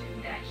situation,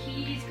 that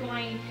he's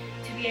going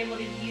to be able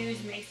to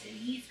use Mason,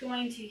 he's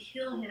going to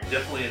heal him.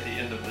 Definitely at the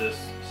end of this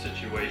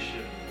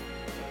situation,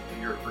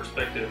 your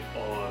perspective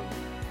on,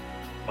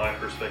 my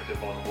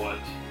perspective on what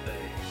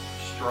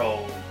a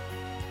strong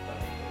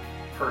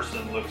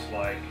person looks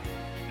like.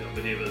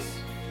 Many of us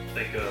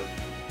think of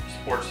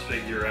sports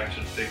figure,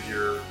 action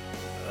figure,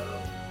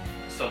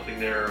 something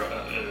there,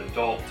 an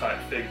adult type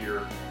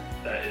figure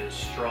that is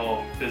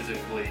strong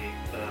physically,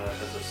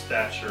 has a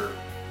stature,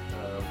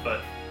 but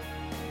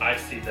I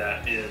see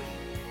that in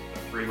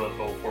a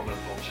 3-month-old,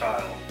 4-month-old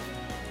child.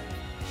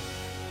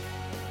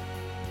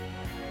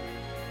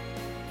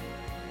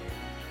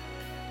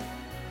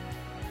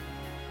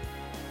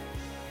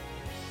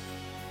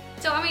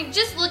 So, I mean,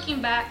 just looking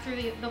back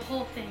through the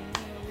whole thing,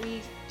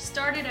 we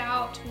started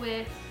out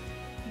with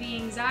the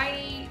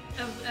anxiety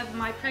of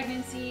my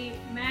pregnancy,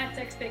 Matt's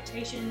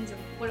expectations of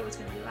what it was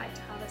going to be like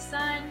to have a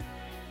son,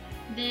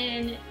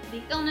 then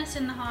the illness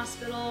in the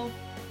hospital,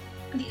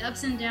 the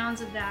ups and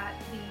downs of that,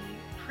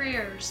 the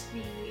prayers,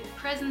 the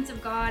presence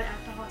of God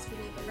at the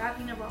hospital, the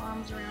wrapping of our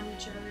arms around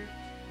each other,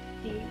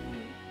 the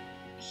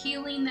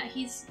healing that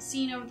he's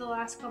seen over the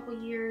last couple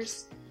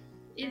years.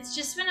 It's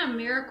just been a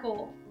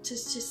miracle to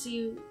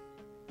see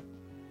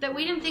that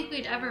we didn't think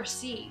we'd ever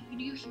see.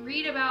 You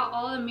read about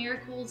all the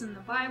miracles in the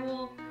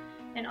Bible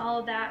and all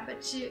of that,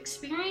 but to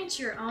experience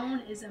your own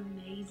is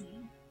amazing.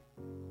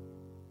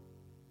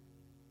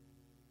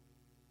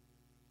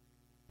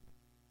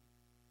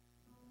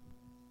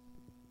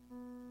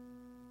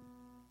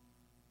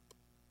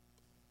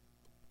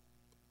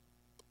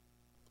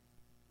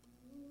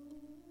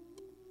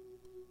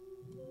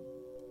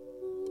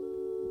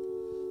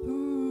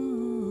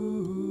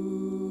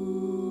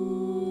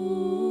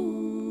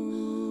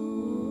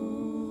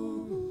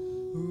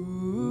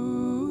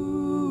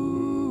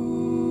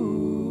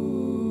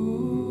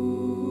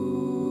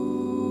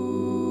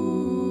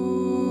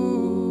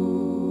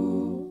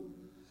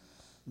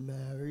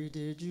 Mary,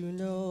 did you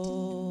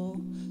know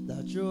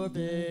that your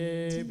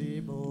baby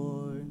boy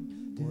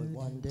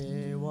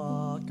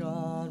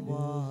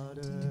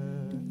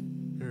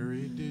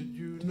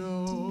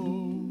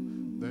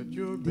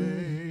your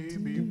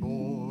baby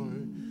boy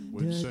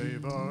would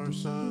save our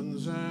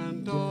sons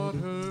and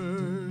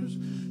daughters.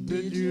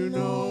 Did you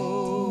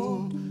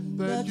know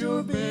that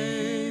your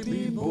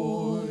baby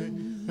boy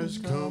has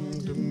come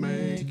to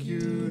make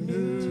you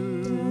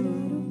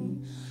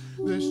new?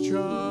 This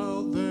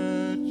child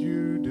that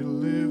you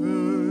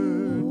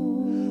delivered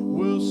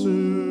will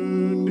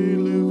soon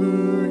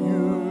deliver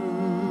you.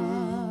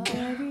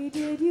 Mary,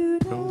 did you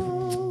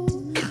know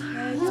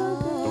that your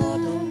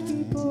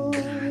baby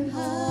boy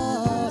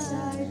was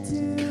tied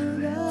to the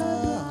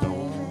bed?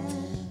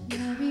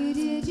 Mary,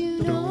 did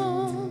you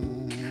know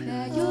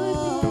that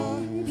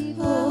your baby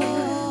boy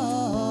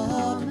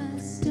calmed a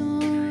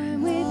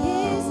storm with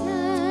his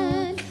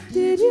hand?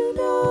 Did you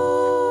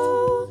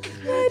know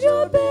that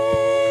your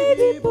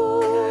baby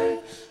boy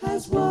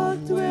has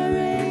walked where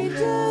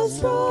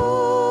angels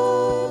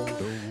roam?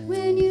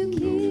 When you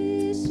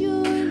kiss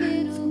your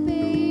little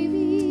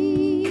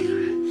baby,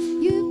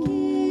 you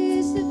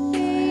kiss the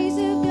face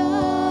of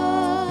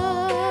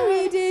God.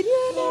 Mary, did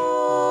you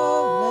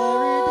know?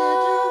 Mary, did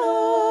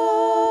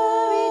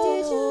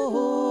you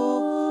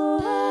know?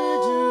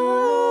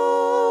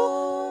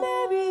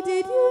 Mary,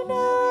 did you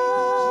know?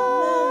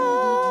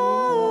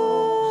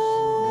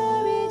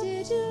 Mary,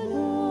 did you know?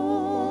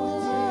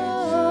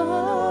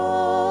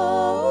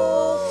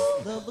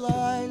 The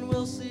blind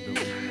will see,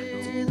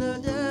 the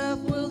deaf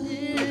will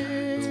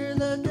hear,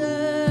 the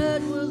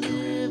dead will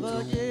live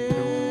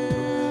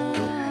again.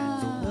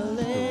 The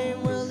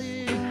lame will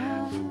leap,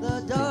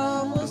 the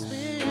dumb will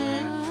speak,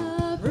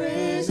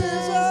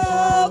 praises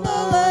of the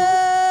Lamb.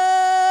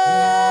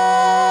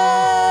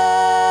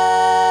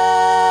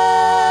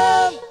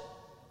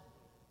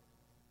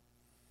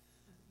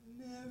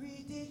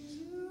 Mary, did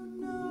you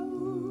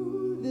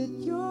know that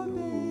your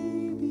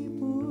baby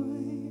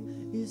boy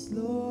is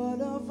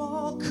Lord of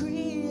all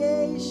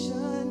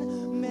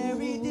creation?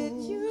 Mary,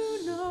 did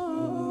you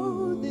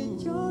know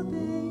that your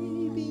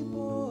baby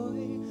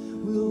boy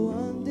will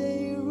one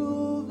day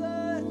rule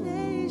the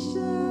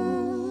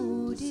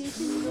nation? Did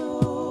you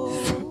know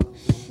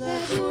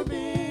that your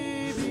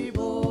baby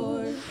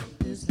boy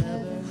is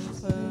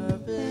heaven's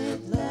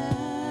perfect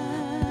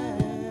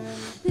lamb?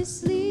 The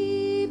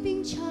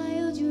sleeping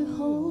child you're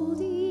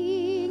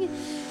holding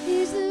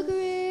is the great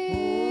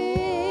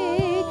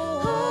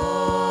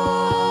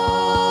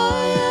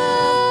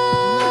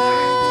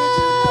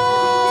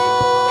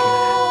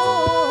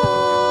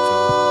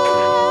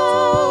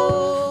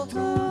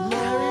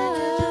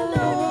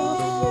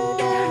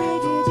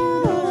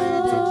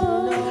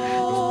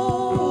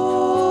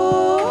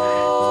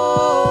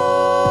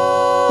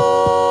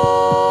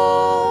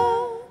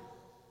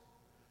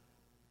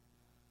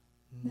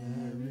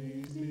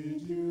Mary,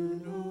 did you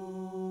know?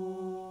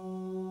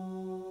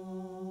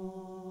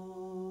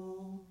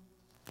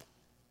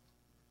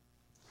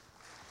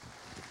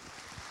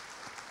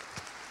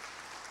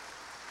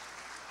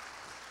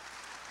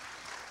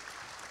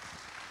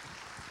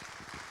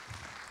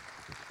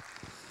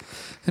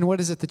 And what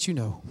is it that you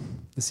know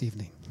this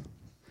evening?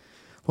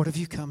 What have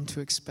you come to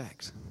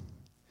expect?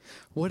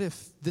 What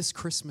if this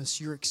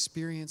Christmas your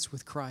experience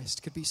with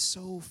Christ could be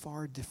so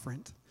far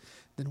different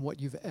than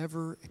what you've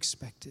ever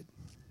expected?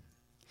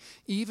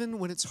 Even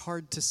when it's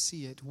hard to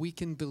see it, we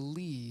can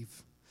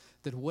believe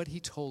that what he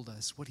told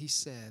us, what he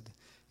said,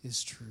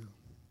 is true.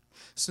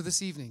 So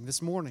this evening,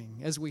 this morning,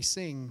 as we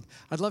sing,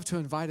 I'd love to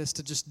invite us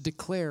to just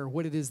declare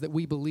what it is that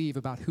we believe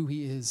about who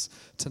he is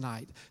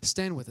tonight.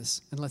 Stand with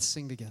us and let's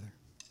sing together.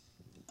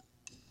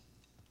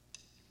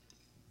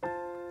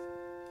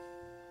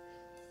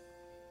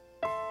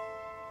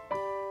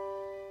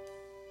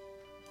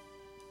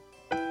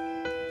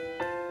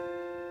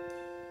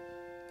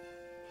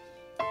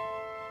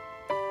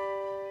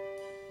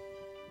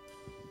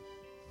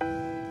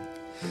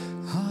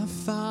 Our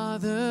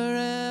Father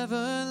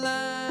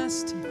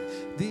everlasting,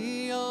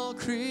 the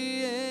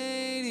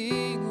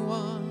all-creating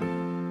one,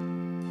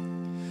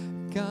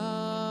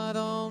 God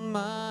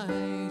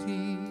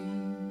Almighty,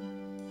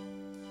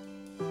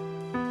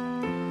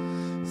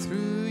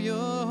 through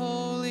your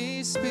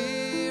Holy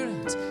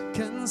Spirit,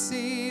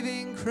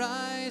 conceiving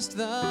Christ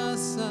the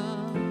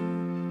Son,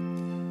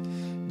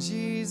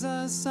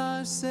 Jesus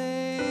our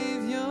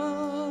Savior.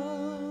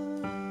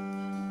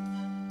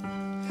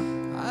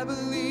 I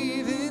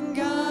believe in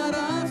God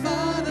our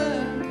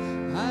Father.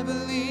 I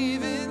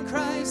believe in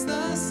Christ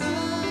the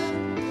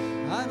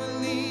Son. I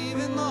believe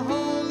in the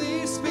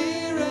Holy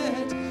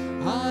Spirit.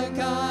 Our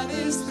God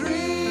is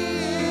three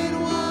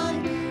in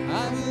one.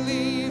 I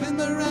believe in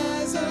the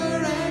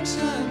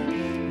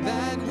resurrection,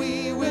 that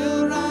we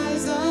will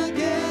rise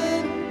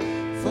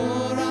again.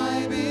 For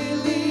I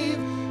believe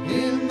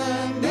in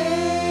the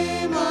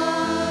name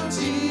of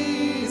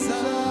Jesus.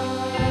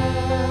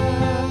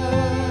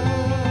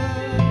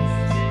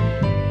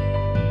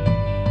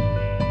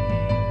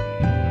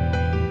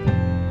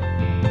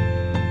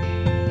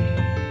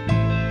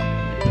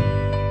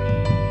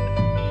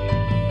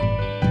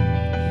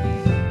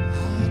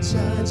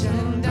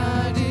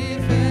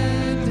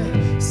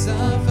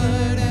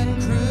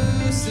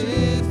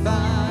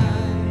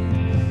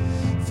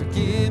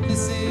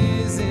 grace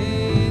is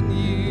in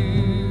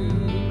you.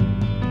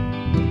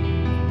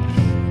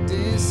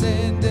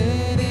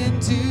 Descended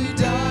into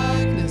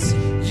darkness,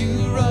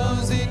 you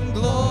rose in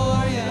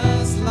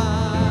glorious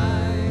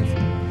life,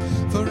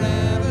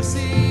 forever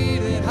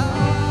seated high.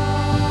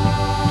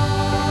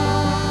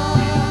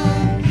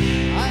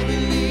 I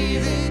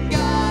believe in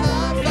God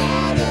our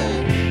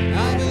Father,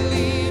 I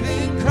believe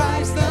in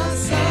Christ the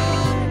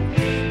Son,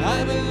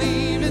 I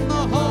believe in the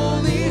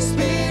Holy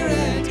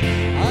Spirit,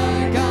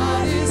 our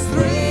God is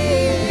three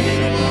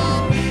in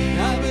one.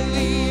 I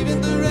believe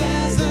in the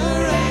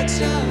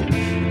resurrection,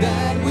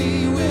 that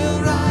we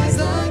will rise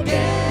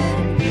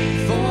again,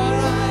 for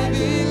I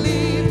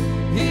believe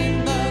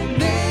in the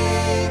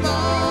name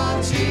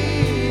of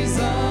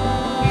Jesus.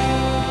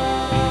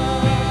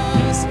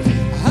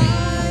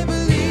 I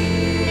believe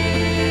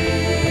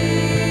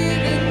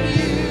in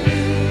you.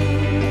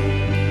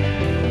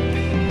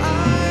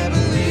 I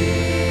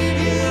believe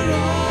you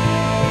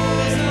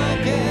rose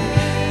again.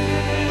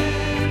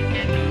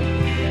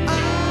 I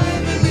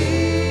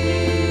believe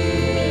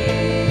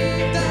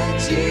that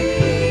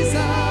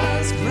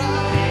Jesus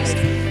Christ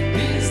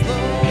is Lord.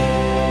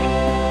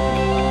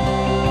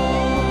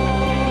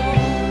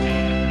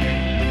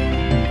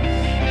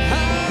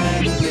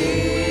 I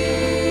believe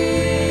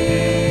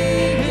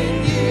in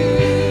you.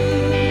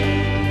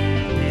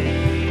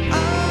 I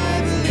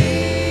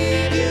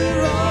believe you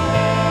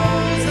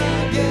rose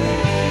again.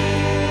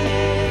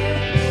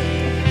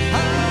 I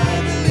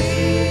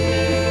believe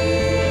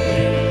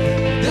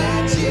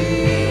that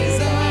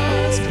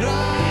Jesus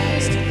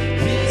Christ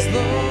is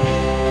Lord.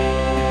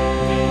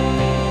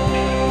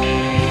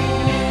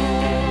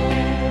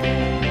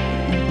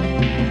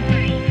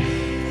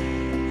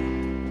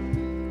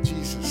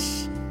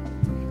 Jesus,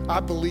 I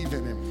believe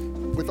in him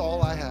with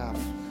all I have.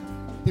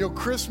 You know,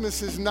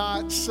 Christmas is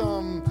not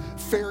some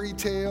fairy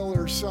tale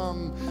or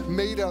some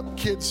made-up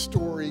kid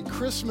story.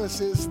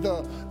 Christmas is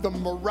the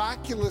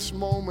miraculous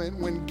moment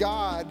when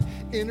God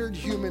entered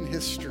human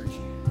history.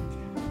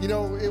 You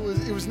know, it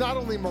was not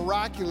only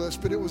miraculous,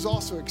 but it was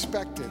also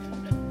expected.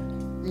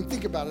 I mean,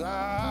 think about it.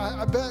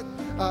 I bet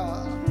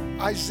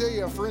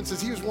Isaiah, for instance,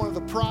 he was one of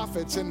the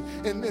prophets, and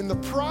the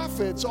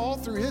prophets all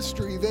through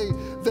history, they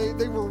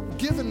were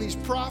given these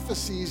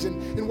prophecies,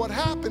 and what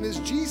happened is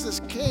Jesus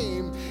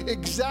came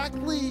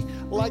exactly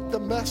like the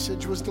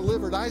message was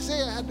delivered.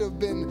 Isaiah had to have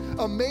been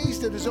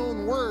amazed at his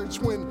own words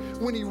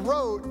when he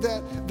wrote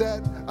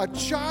that a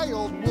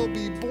child will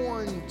be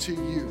born to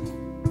you,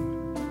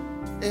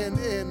 and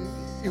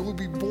it will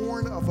be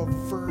born of a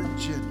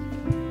virgin.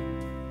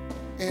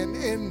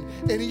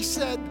 And he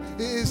said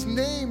his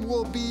name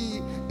will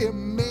be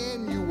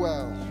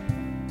Emmanuel,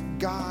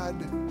 God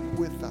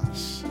with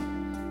us.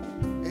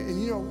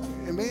 And you know,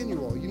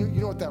 Emmanuel, you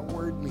know what that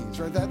word means,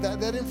 right?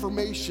 That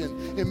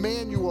information,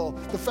 Emmanuel,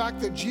 the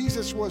fact that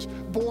Jesus was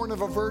born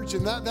of a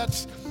virgin,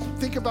 that's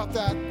think about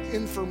that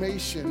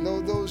information.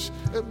 Those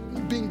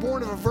being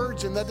born of a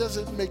virgin, that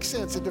doesn't make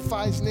sense. It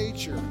defies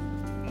nature.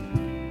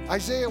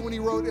 Isaiah, when he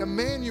wrote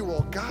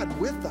Emmanuel, God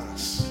with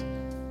us,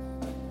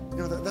 you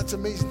know, that's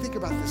amazing. Think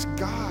about this,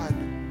 God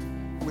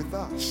with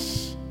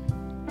us.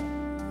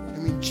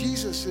 I mean,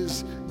 Jesus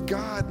is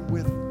God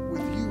with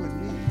you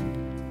and me.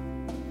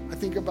 I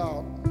think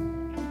about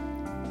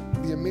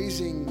the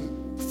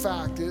amazing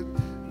fact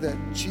that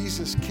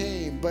Jesus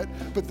came, but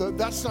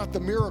that's not the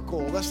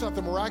miracle. That's not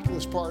the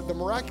miraculous part. The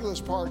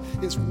miraculous part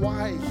is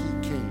why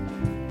he came.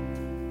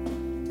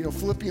 You know,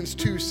 Philippians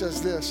 2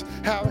 says this,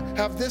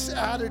 have this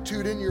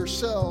attitude in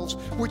yourselves,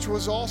 which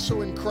was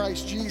also in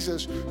Christ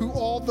Jesus, who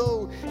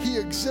although he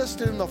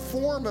existed in the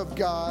form of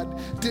God,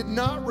 did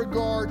not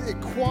regard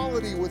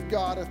equality with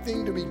God a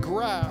thing to be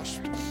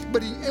grasped,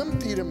 but he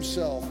emptied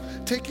himself,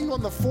 taking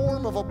on the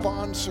form of a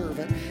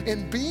bondservant,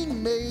 and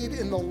being made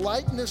in the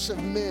likeness of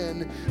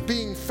men,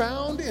 being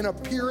found in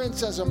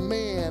appearance as a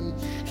man,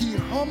 he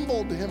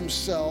humbled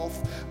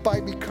himself by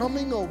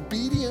becoming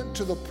obedient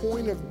to the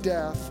point of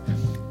death,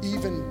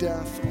 even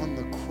death on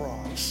the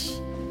cross.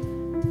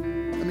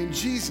 I mean,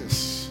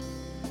 Jesus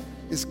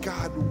is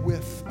God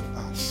with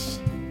us.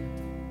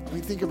 I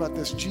mean, think about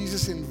this.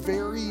 Jesus, in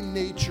very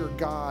nature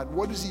God,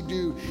 what does he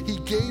do? He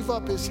gave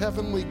up his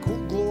heavenly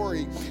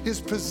glory,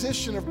 his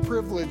position of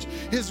privilege,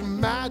 his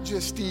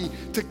majesty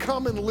to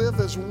come and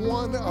live as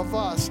one of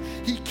us.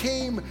 He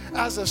came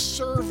as a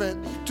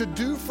servant to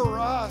do for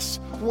us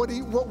what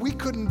we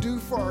couldn't do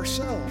for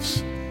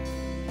ourselves.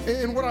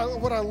 And what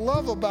I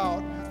love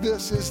about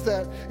this is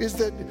that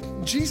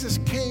Jesus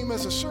came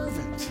as a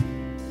servant.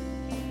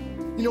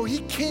 You know, he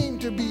came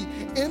to be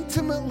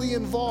intimately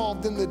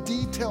involved in the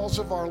details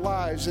of our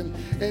lives. And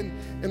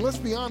let's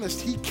be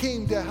honest, he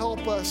came to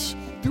help us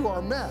through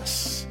our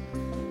mess.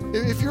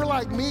 If you're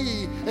like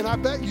me, and I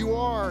bet you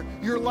are,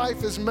 your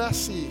life is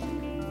messy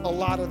a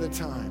lot of the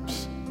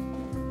times.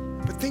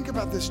 But think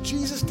about this.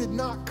 Jesus did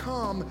not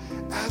come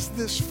as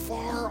this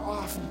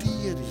far-off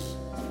deity.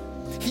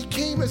 He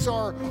came as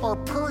our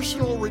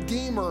personal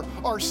Redeemer,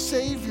 our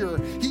Savior.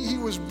 He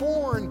was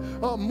born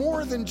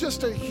more than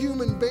just a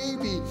human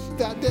baby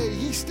that day.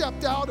 He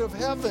stepped out of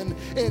heaven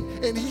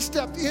and he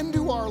stepped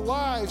into our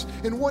lives.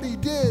 And what he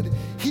did,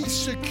 he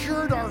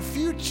secured our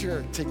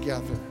future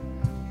together.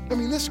 I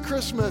mean, this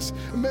Christmas,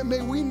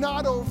 may we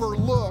not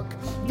overlook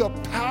the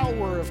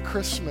power of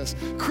Christmas.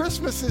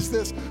 Christmas is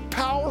this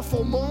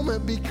powerful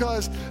moment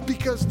because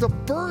the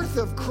birth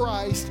of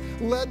Christ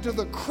led to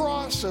the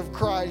cross of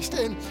Christ,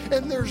 and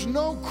there's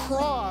no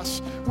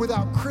cross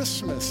without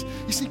Christmas.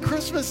 You see,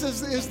 Christmas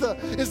is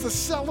the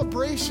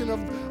celebration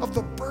of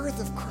the birth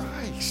of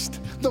Christ.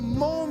 The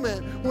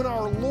moment when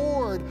our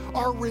Lord,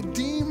 our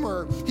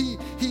Redeemer, he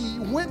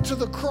went to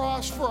the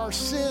cross for our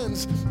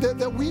sins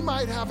that we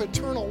might have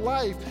eternal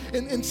life.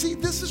 And see,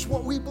 this is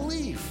what we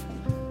believe.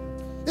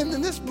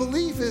 And this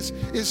belief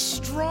is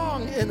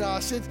strong in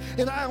us.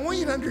 And I want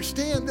you to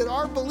understand that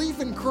our belief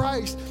in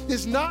Christ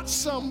is not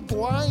some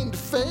blind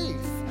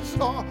faith.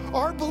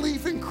 Our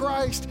belief in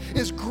Christ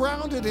is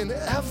grounded in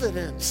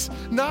evidence,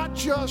 not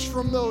just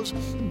from those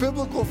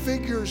biblical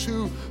figures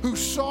who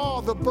saw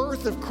the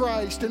birth of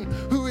Christ and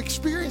who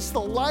experienced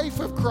the life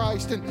of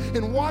Christ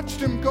and watched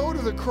him go to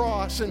the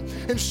cross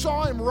and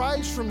saw him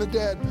rise from the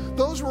dead.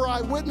 Those were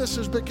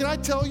eyewitnesses. But can I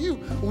tell you,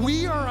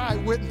 we are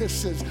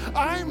eyewitnesses.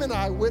 I'm an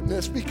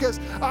eyewitness because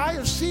I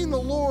have seen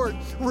the Lord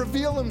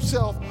reveal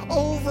himself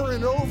over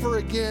and over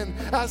again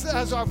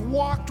as I've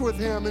walked with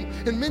him.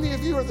 And many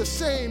of you are the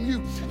same.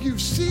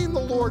 You've seen the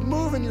Lord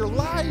move in your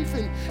life,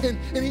 and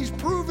he's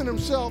proven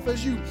himself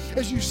as you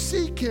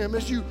seek him,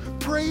 as you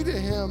pray to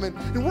him.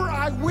 And we're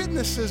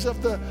eyewitnesses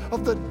of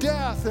the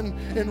death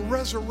and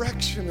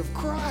resurrection of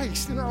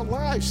Christ in our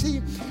lives.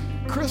 See,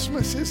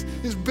 Christmas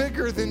is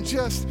bigger than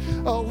just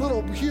a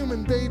little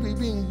human baby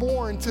being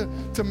born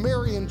to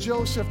Mary and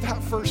Joseph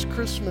that first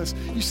Christmas.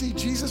 You see,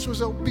 Jesus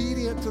was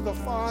obedient to the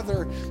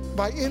Father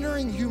by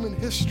entering human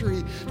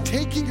history,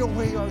 taking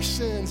away our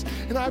sins.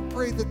 And I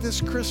pray that this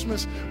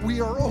Christmas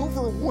we are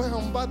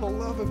overwhelmed by the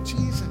love of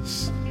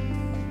Jesus.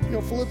 You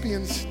know,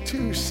 Philippians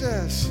 2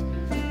 says,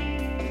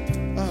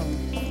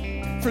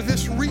 for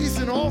this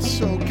reason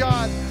also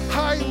God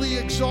highly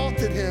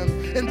exalted him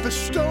and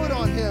bestowed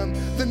on him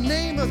the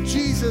name of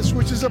Jesus,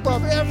 which is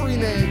above every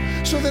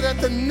name, so that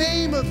at the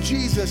name of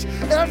Jesus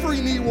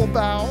every knee will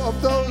bow, of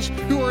those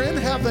who are in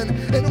heaven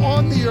and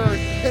on the earth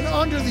and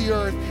under the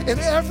earth, and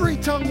every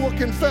tongue will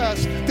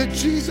confess that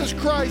Jesus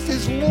Christ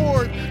is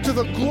Lord, to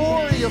the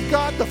glory of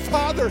God the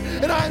Father.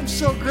 And I am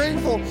so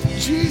grateful.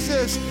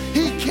 Jesus,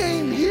 he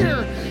came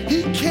here.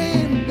 He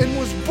came and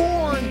was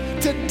born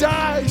to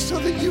die so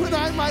that you and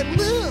I might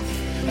live.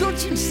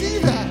 Don't you see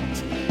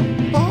that?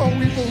 Oh,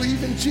 we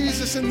believe in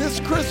Jesus. And this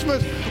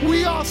Christmas,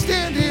 we all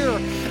stand here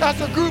as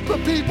a group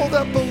of people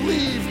that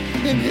believe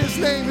in his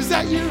name. Is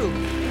that you?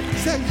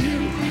 Is that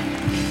you?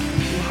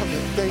 Love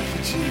it. Thank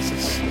you,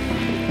 Jesus.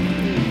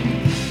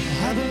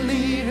 I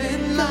believe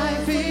in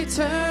life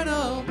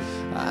eternal.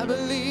 I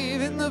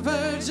believe in the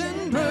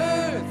virgin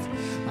birth.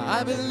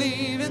 I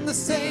believe in the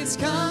saints'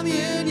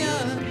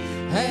 communion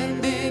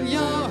and in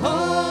your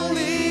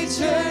holy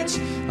church.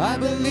 I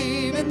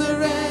believe in the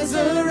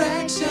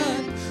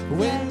resurrection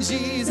when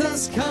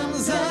Jesus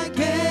comes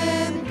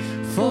again.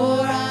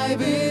 For I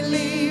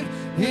believe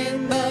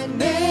in the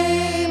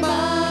name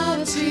of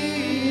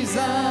Jesus.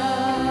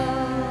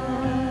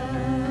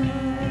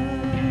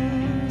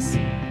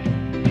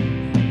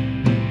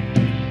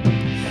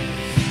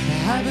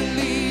 I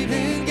believe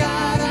in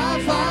God our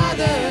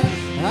Father.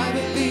 I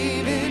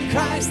believe in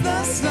Christ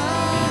the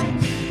Son.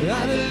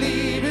 I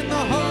believe in the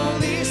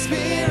Holy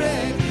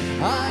Spirit.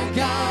 Our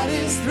God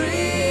is 3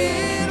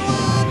 in 1.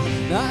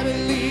 I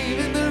believe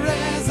in the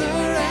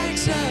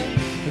resurrection,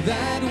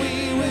 that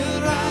we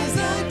will rise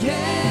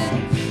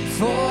again.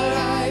 For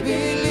I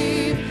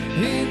believe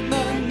in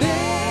the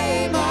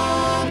name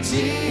of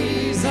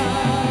Jesus.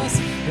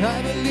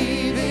 I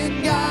believe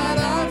in God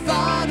our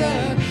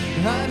Father.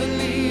 I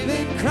believe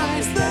in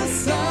Christ the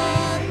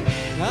Son.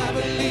 I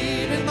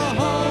believe in the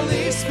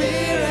Holy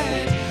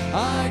Spirit.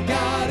 Our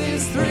God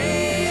is 3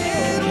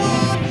 in 1.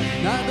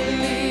 I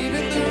believe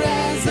in the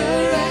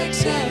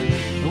resurrection,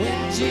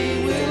 when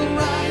He will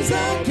rise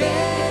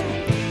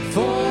again.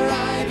 For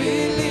I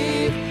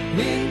believe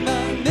in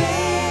the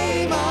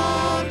name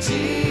of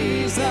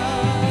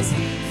Jesus.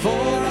 For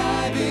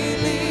I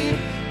believe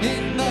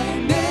in the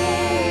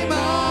name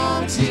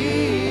of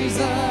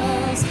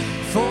Jesus.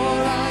 For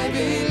I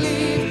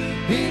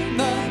believe in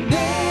the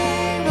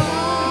name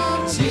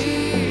of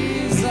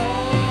Jesus.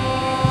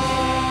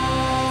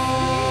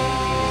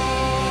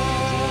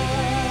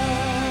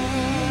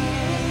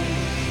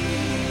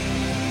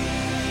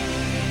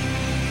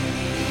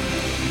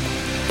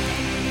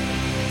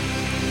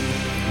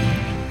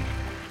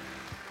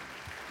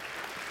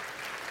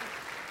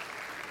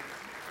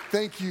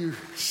 Thank you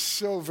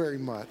so very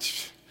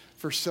much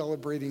for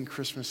celebrating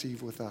Christmas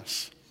Eve with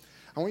us.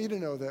 I want you to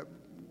know that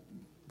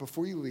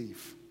before you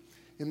leave,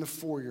 in the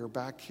foyer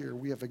back here,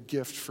 we have a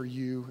gift for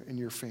you and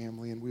your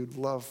family, and we would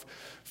love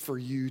for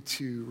you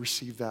to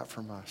receive that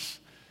from us.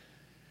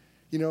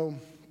 You know,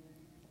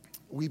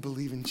 we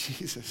believe in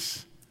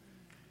Jesus.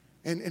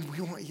 And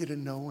we want you to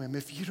know him.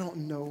 If you don't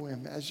know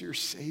him as your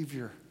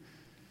Savior,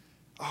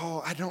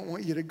 oh, I don't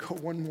want you to go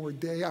one more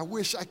day. I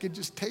wish I could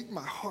just take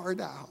my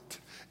heart out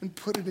and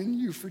put it in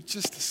you for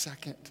just a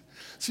second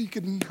so you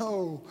could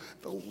know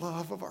the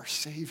love of our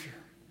Savior.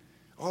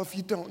 Oh, if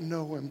you don't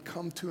know him,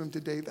 come to him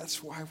today.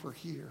 That's why we're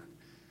here.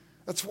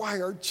 That's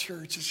why our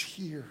church is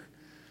here,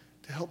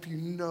 to help you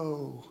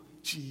know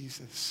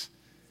Jesus.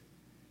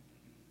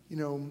 You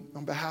know,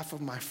 on behalf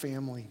of my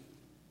family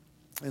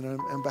and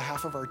on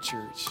behalf of our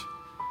church,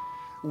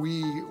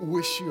 we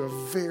wish you a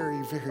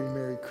very, very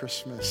Merry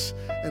Christmas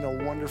and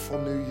a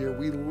wonderful New Year.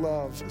 We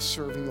love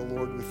serving the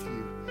Lord with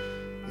you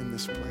in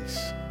this place.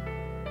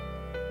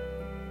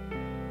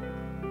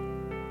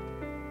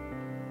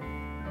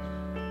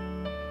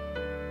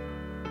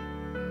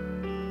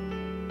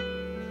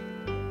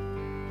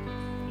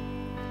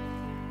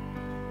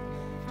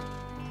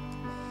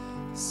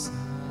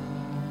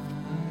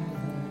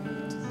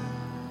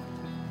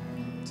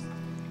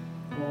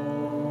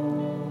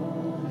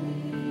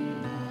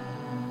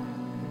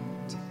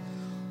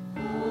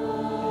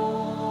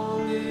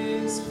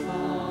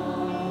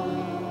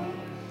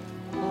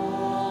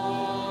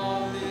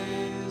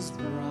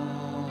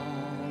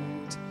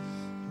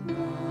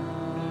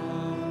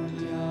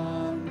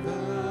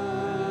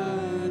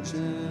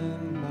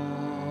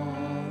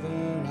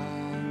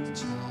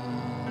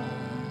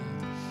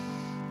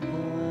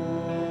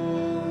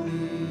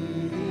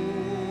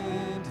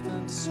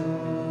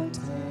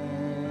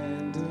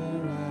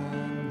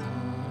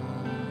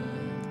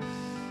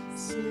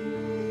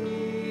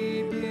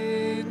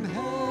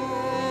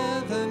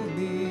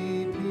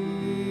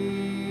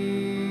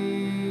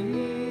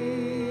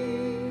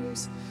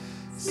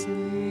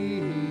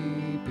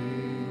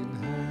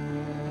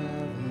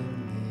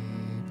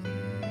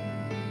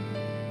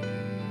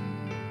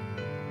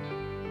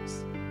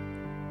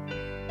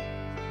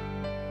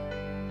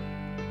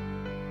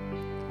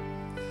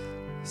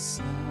 Silent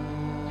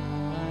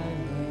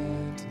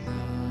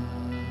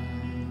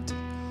night,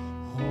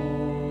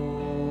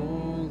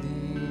 holy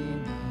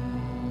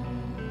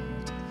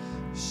night,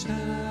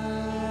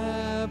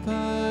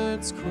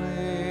 shepherds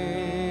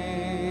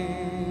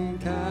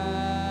quake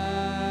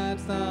at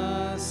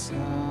the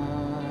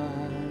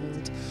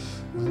sight,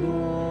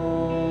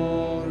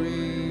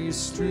 glory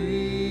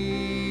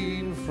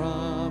stream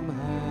from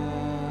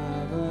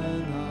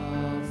heaven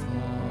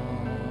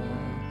afar.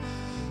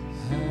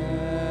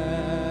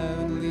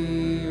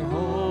 Heavenly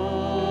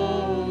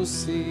hosts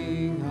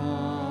sing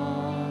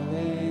hallelujah.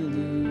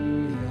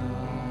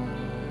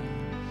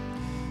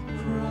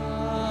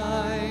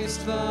 Christ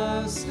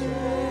the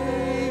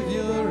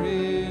Savior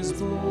is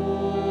born.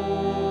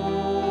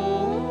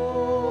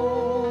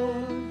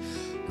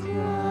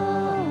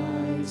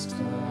 Christ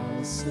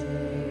the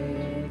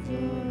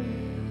Savior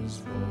is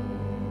born.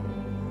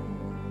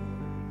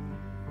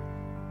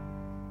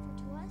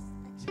 To us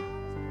a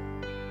child is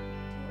born,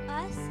 to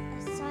us a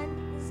son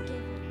is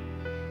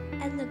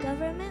given, and the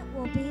government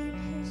will be on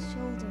his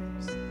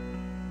shoulders.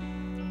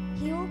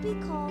 He will be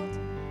called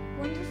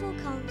Wonderful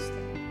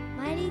Counselor,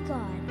 Mighty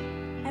God,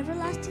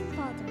 Everlasting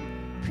Father,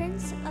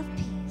 Prince of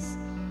Peace.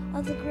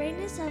 Of the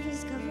greatness of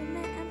his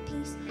government and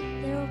peace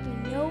there will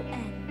be no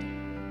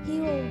end. He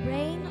will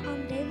reign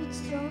on David's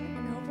throne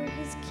and over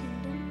his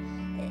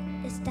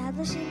kingdom,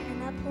 establishing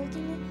and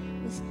upholding it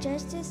with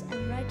justice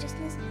and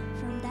righteousness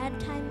from that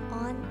time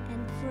on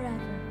and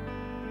forever.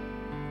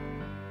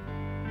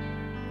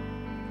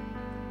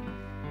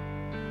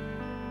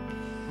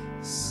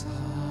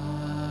 Silent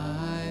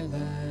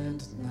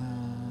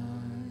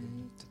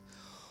night,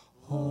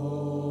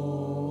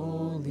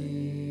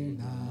 holy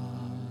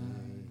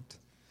night,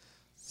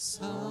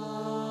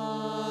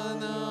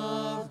 Son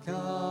of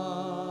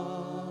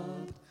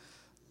God,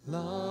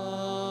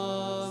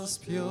 love's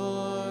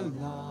pure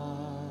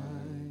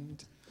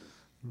light,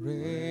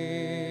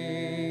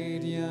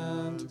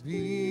 radiant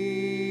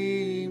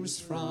beams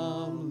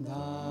from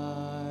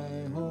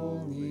thy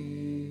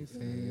holy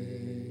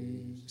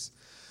face.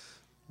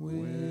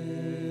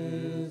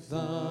 With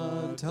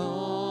the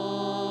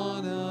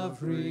dawn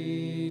of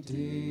redeeming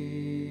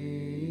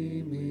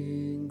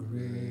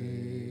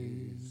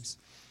grace,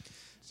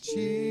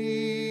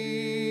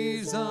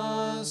 Jesus,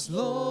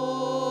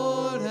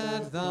 Lord,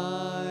 at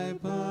thy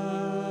birth,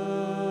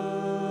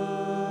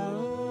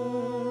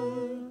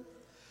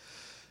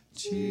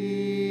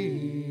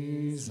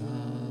 Jesus,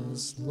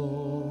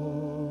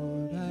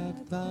 Lord,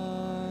 at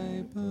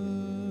thy birth.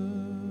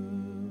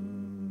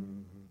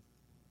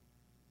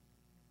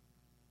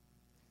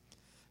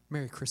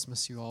 Merry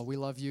Christmas, you all. We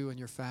love you and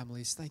your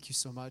families. Thank you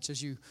so much.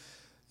 As you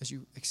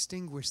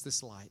extinguish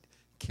this light,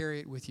 carry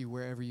it with you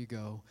wherever you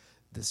go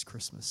this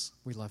Christmas.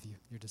 We love you.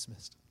 You're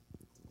dismissed.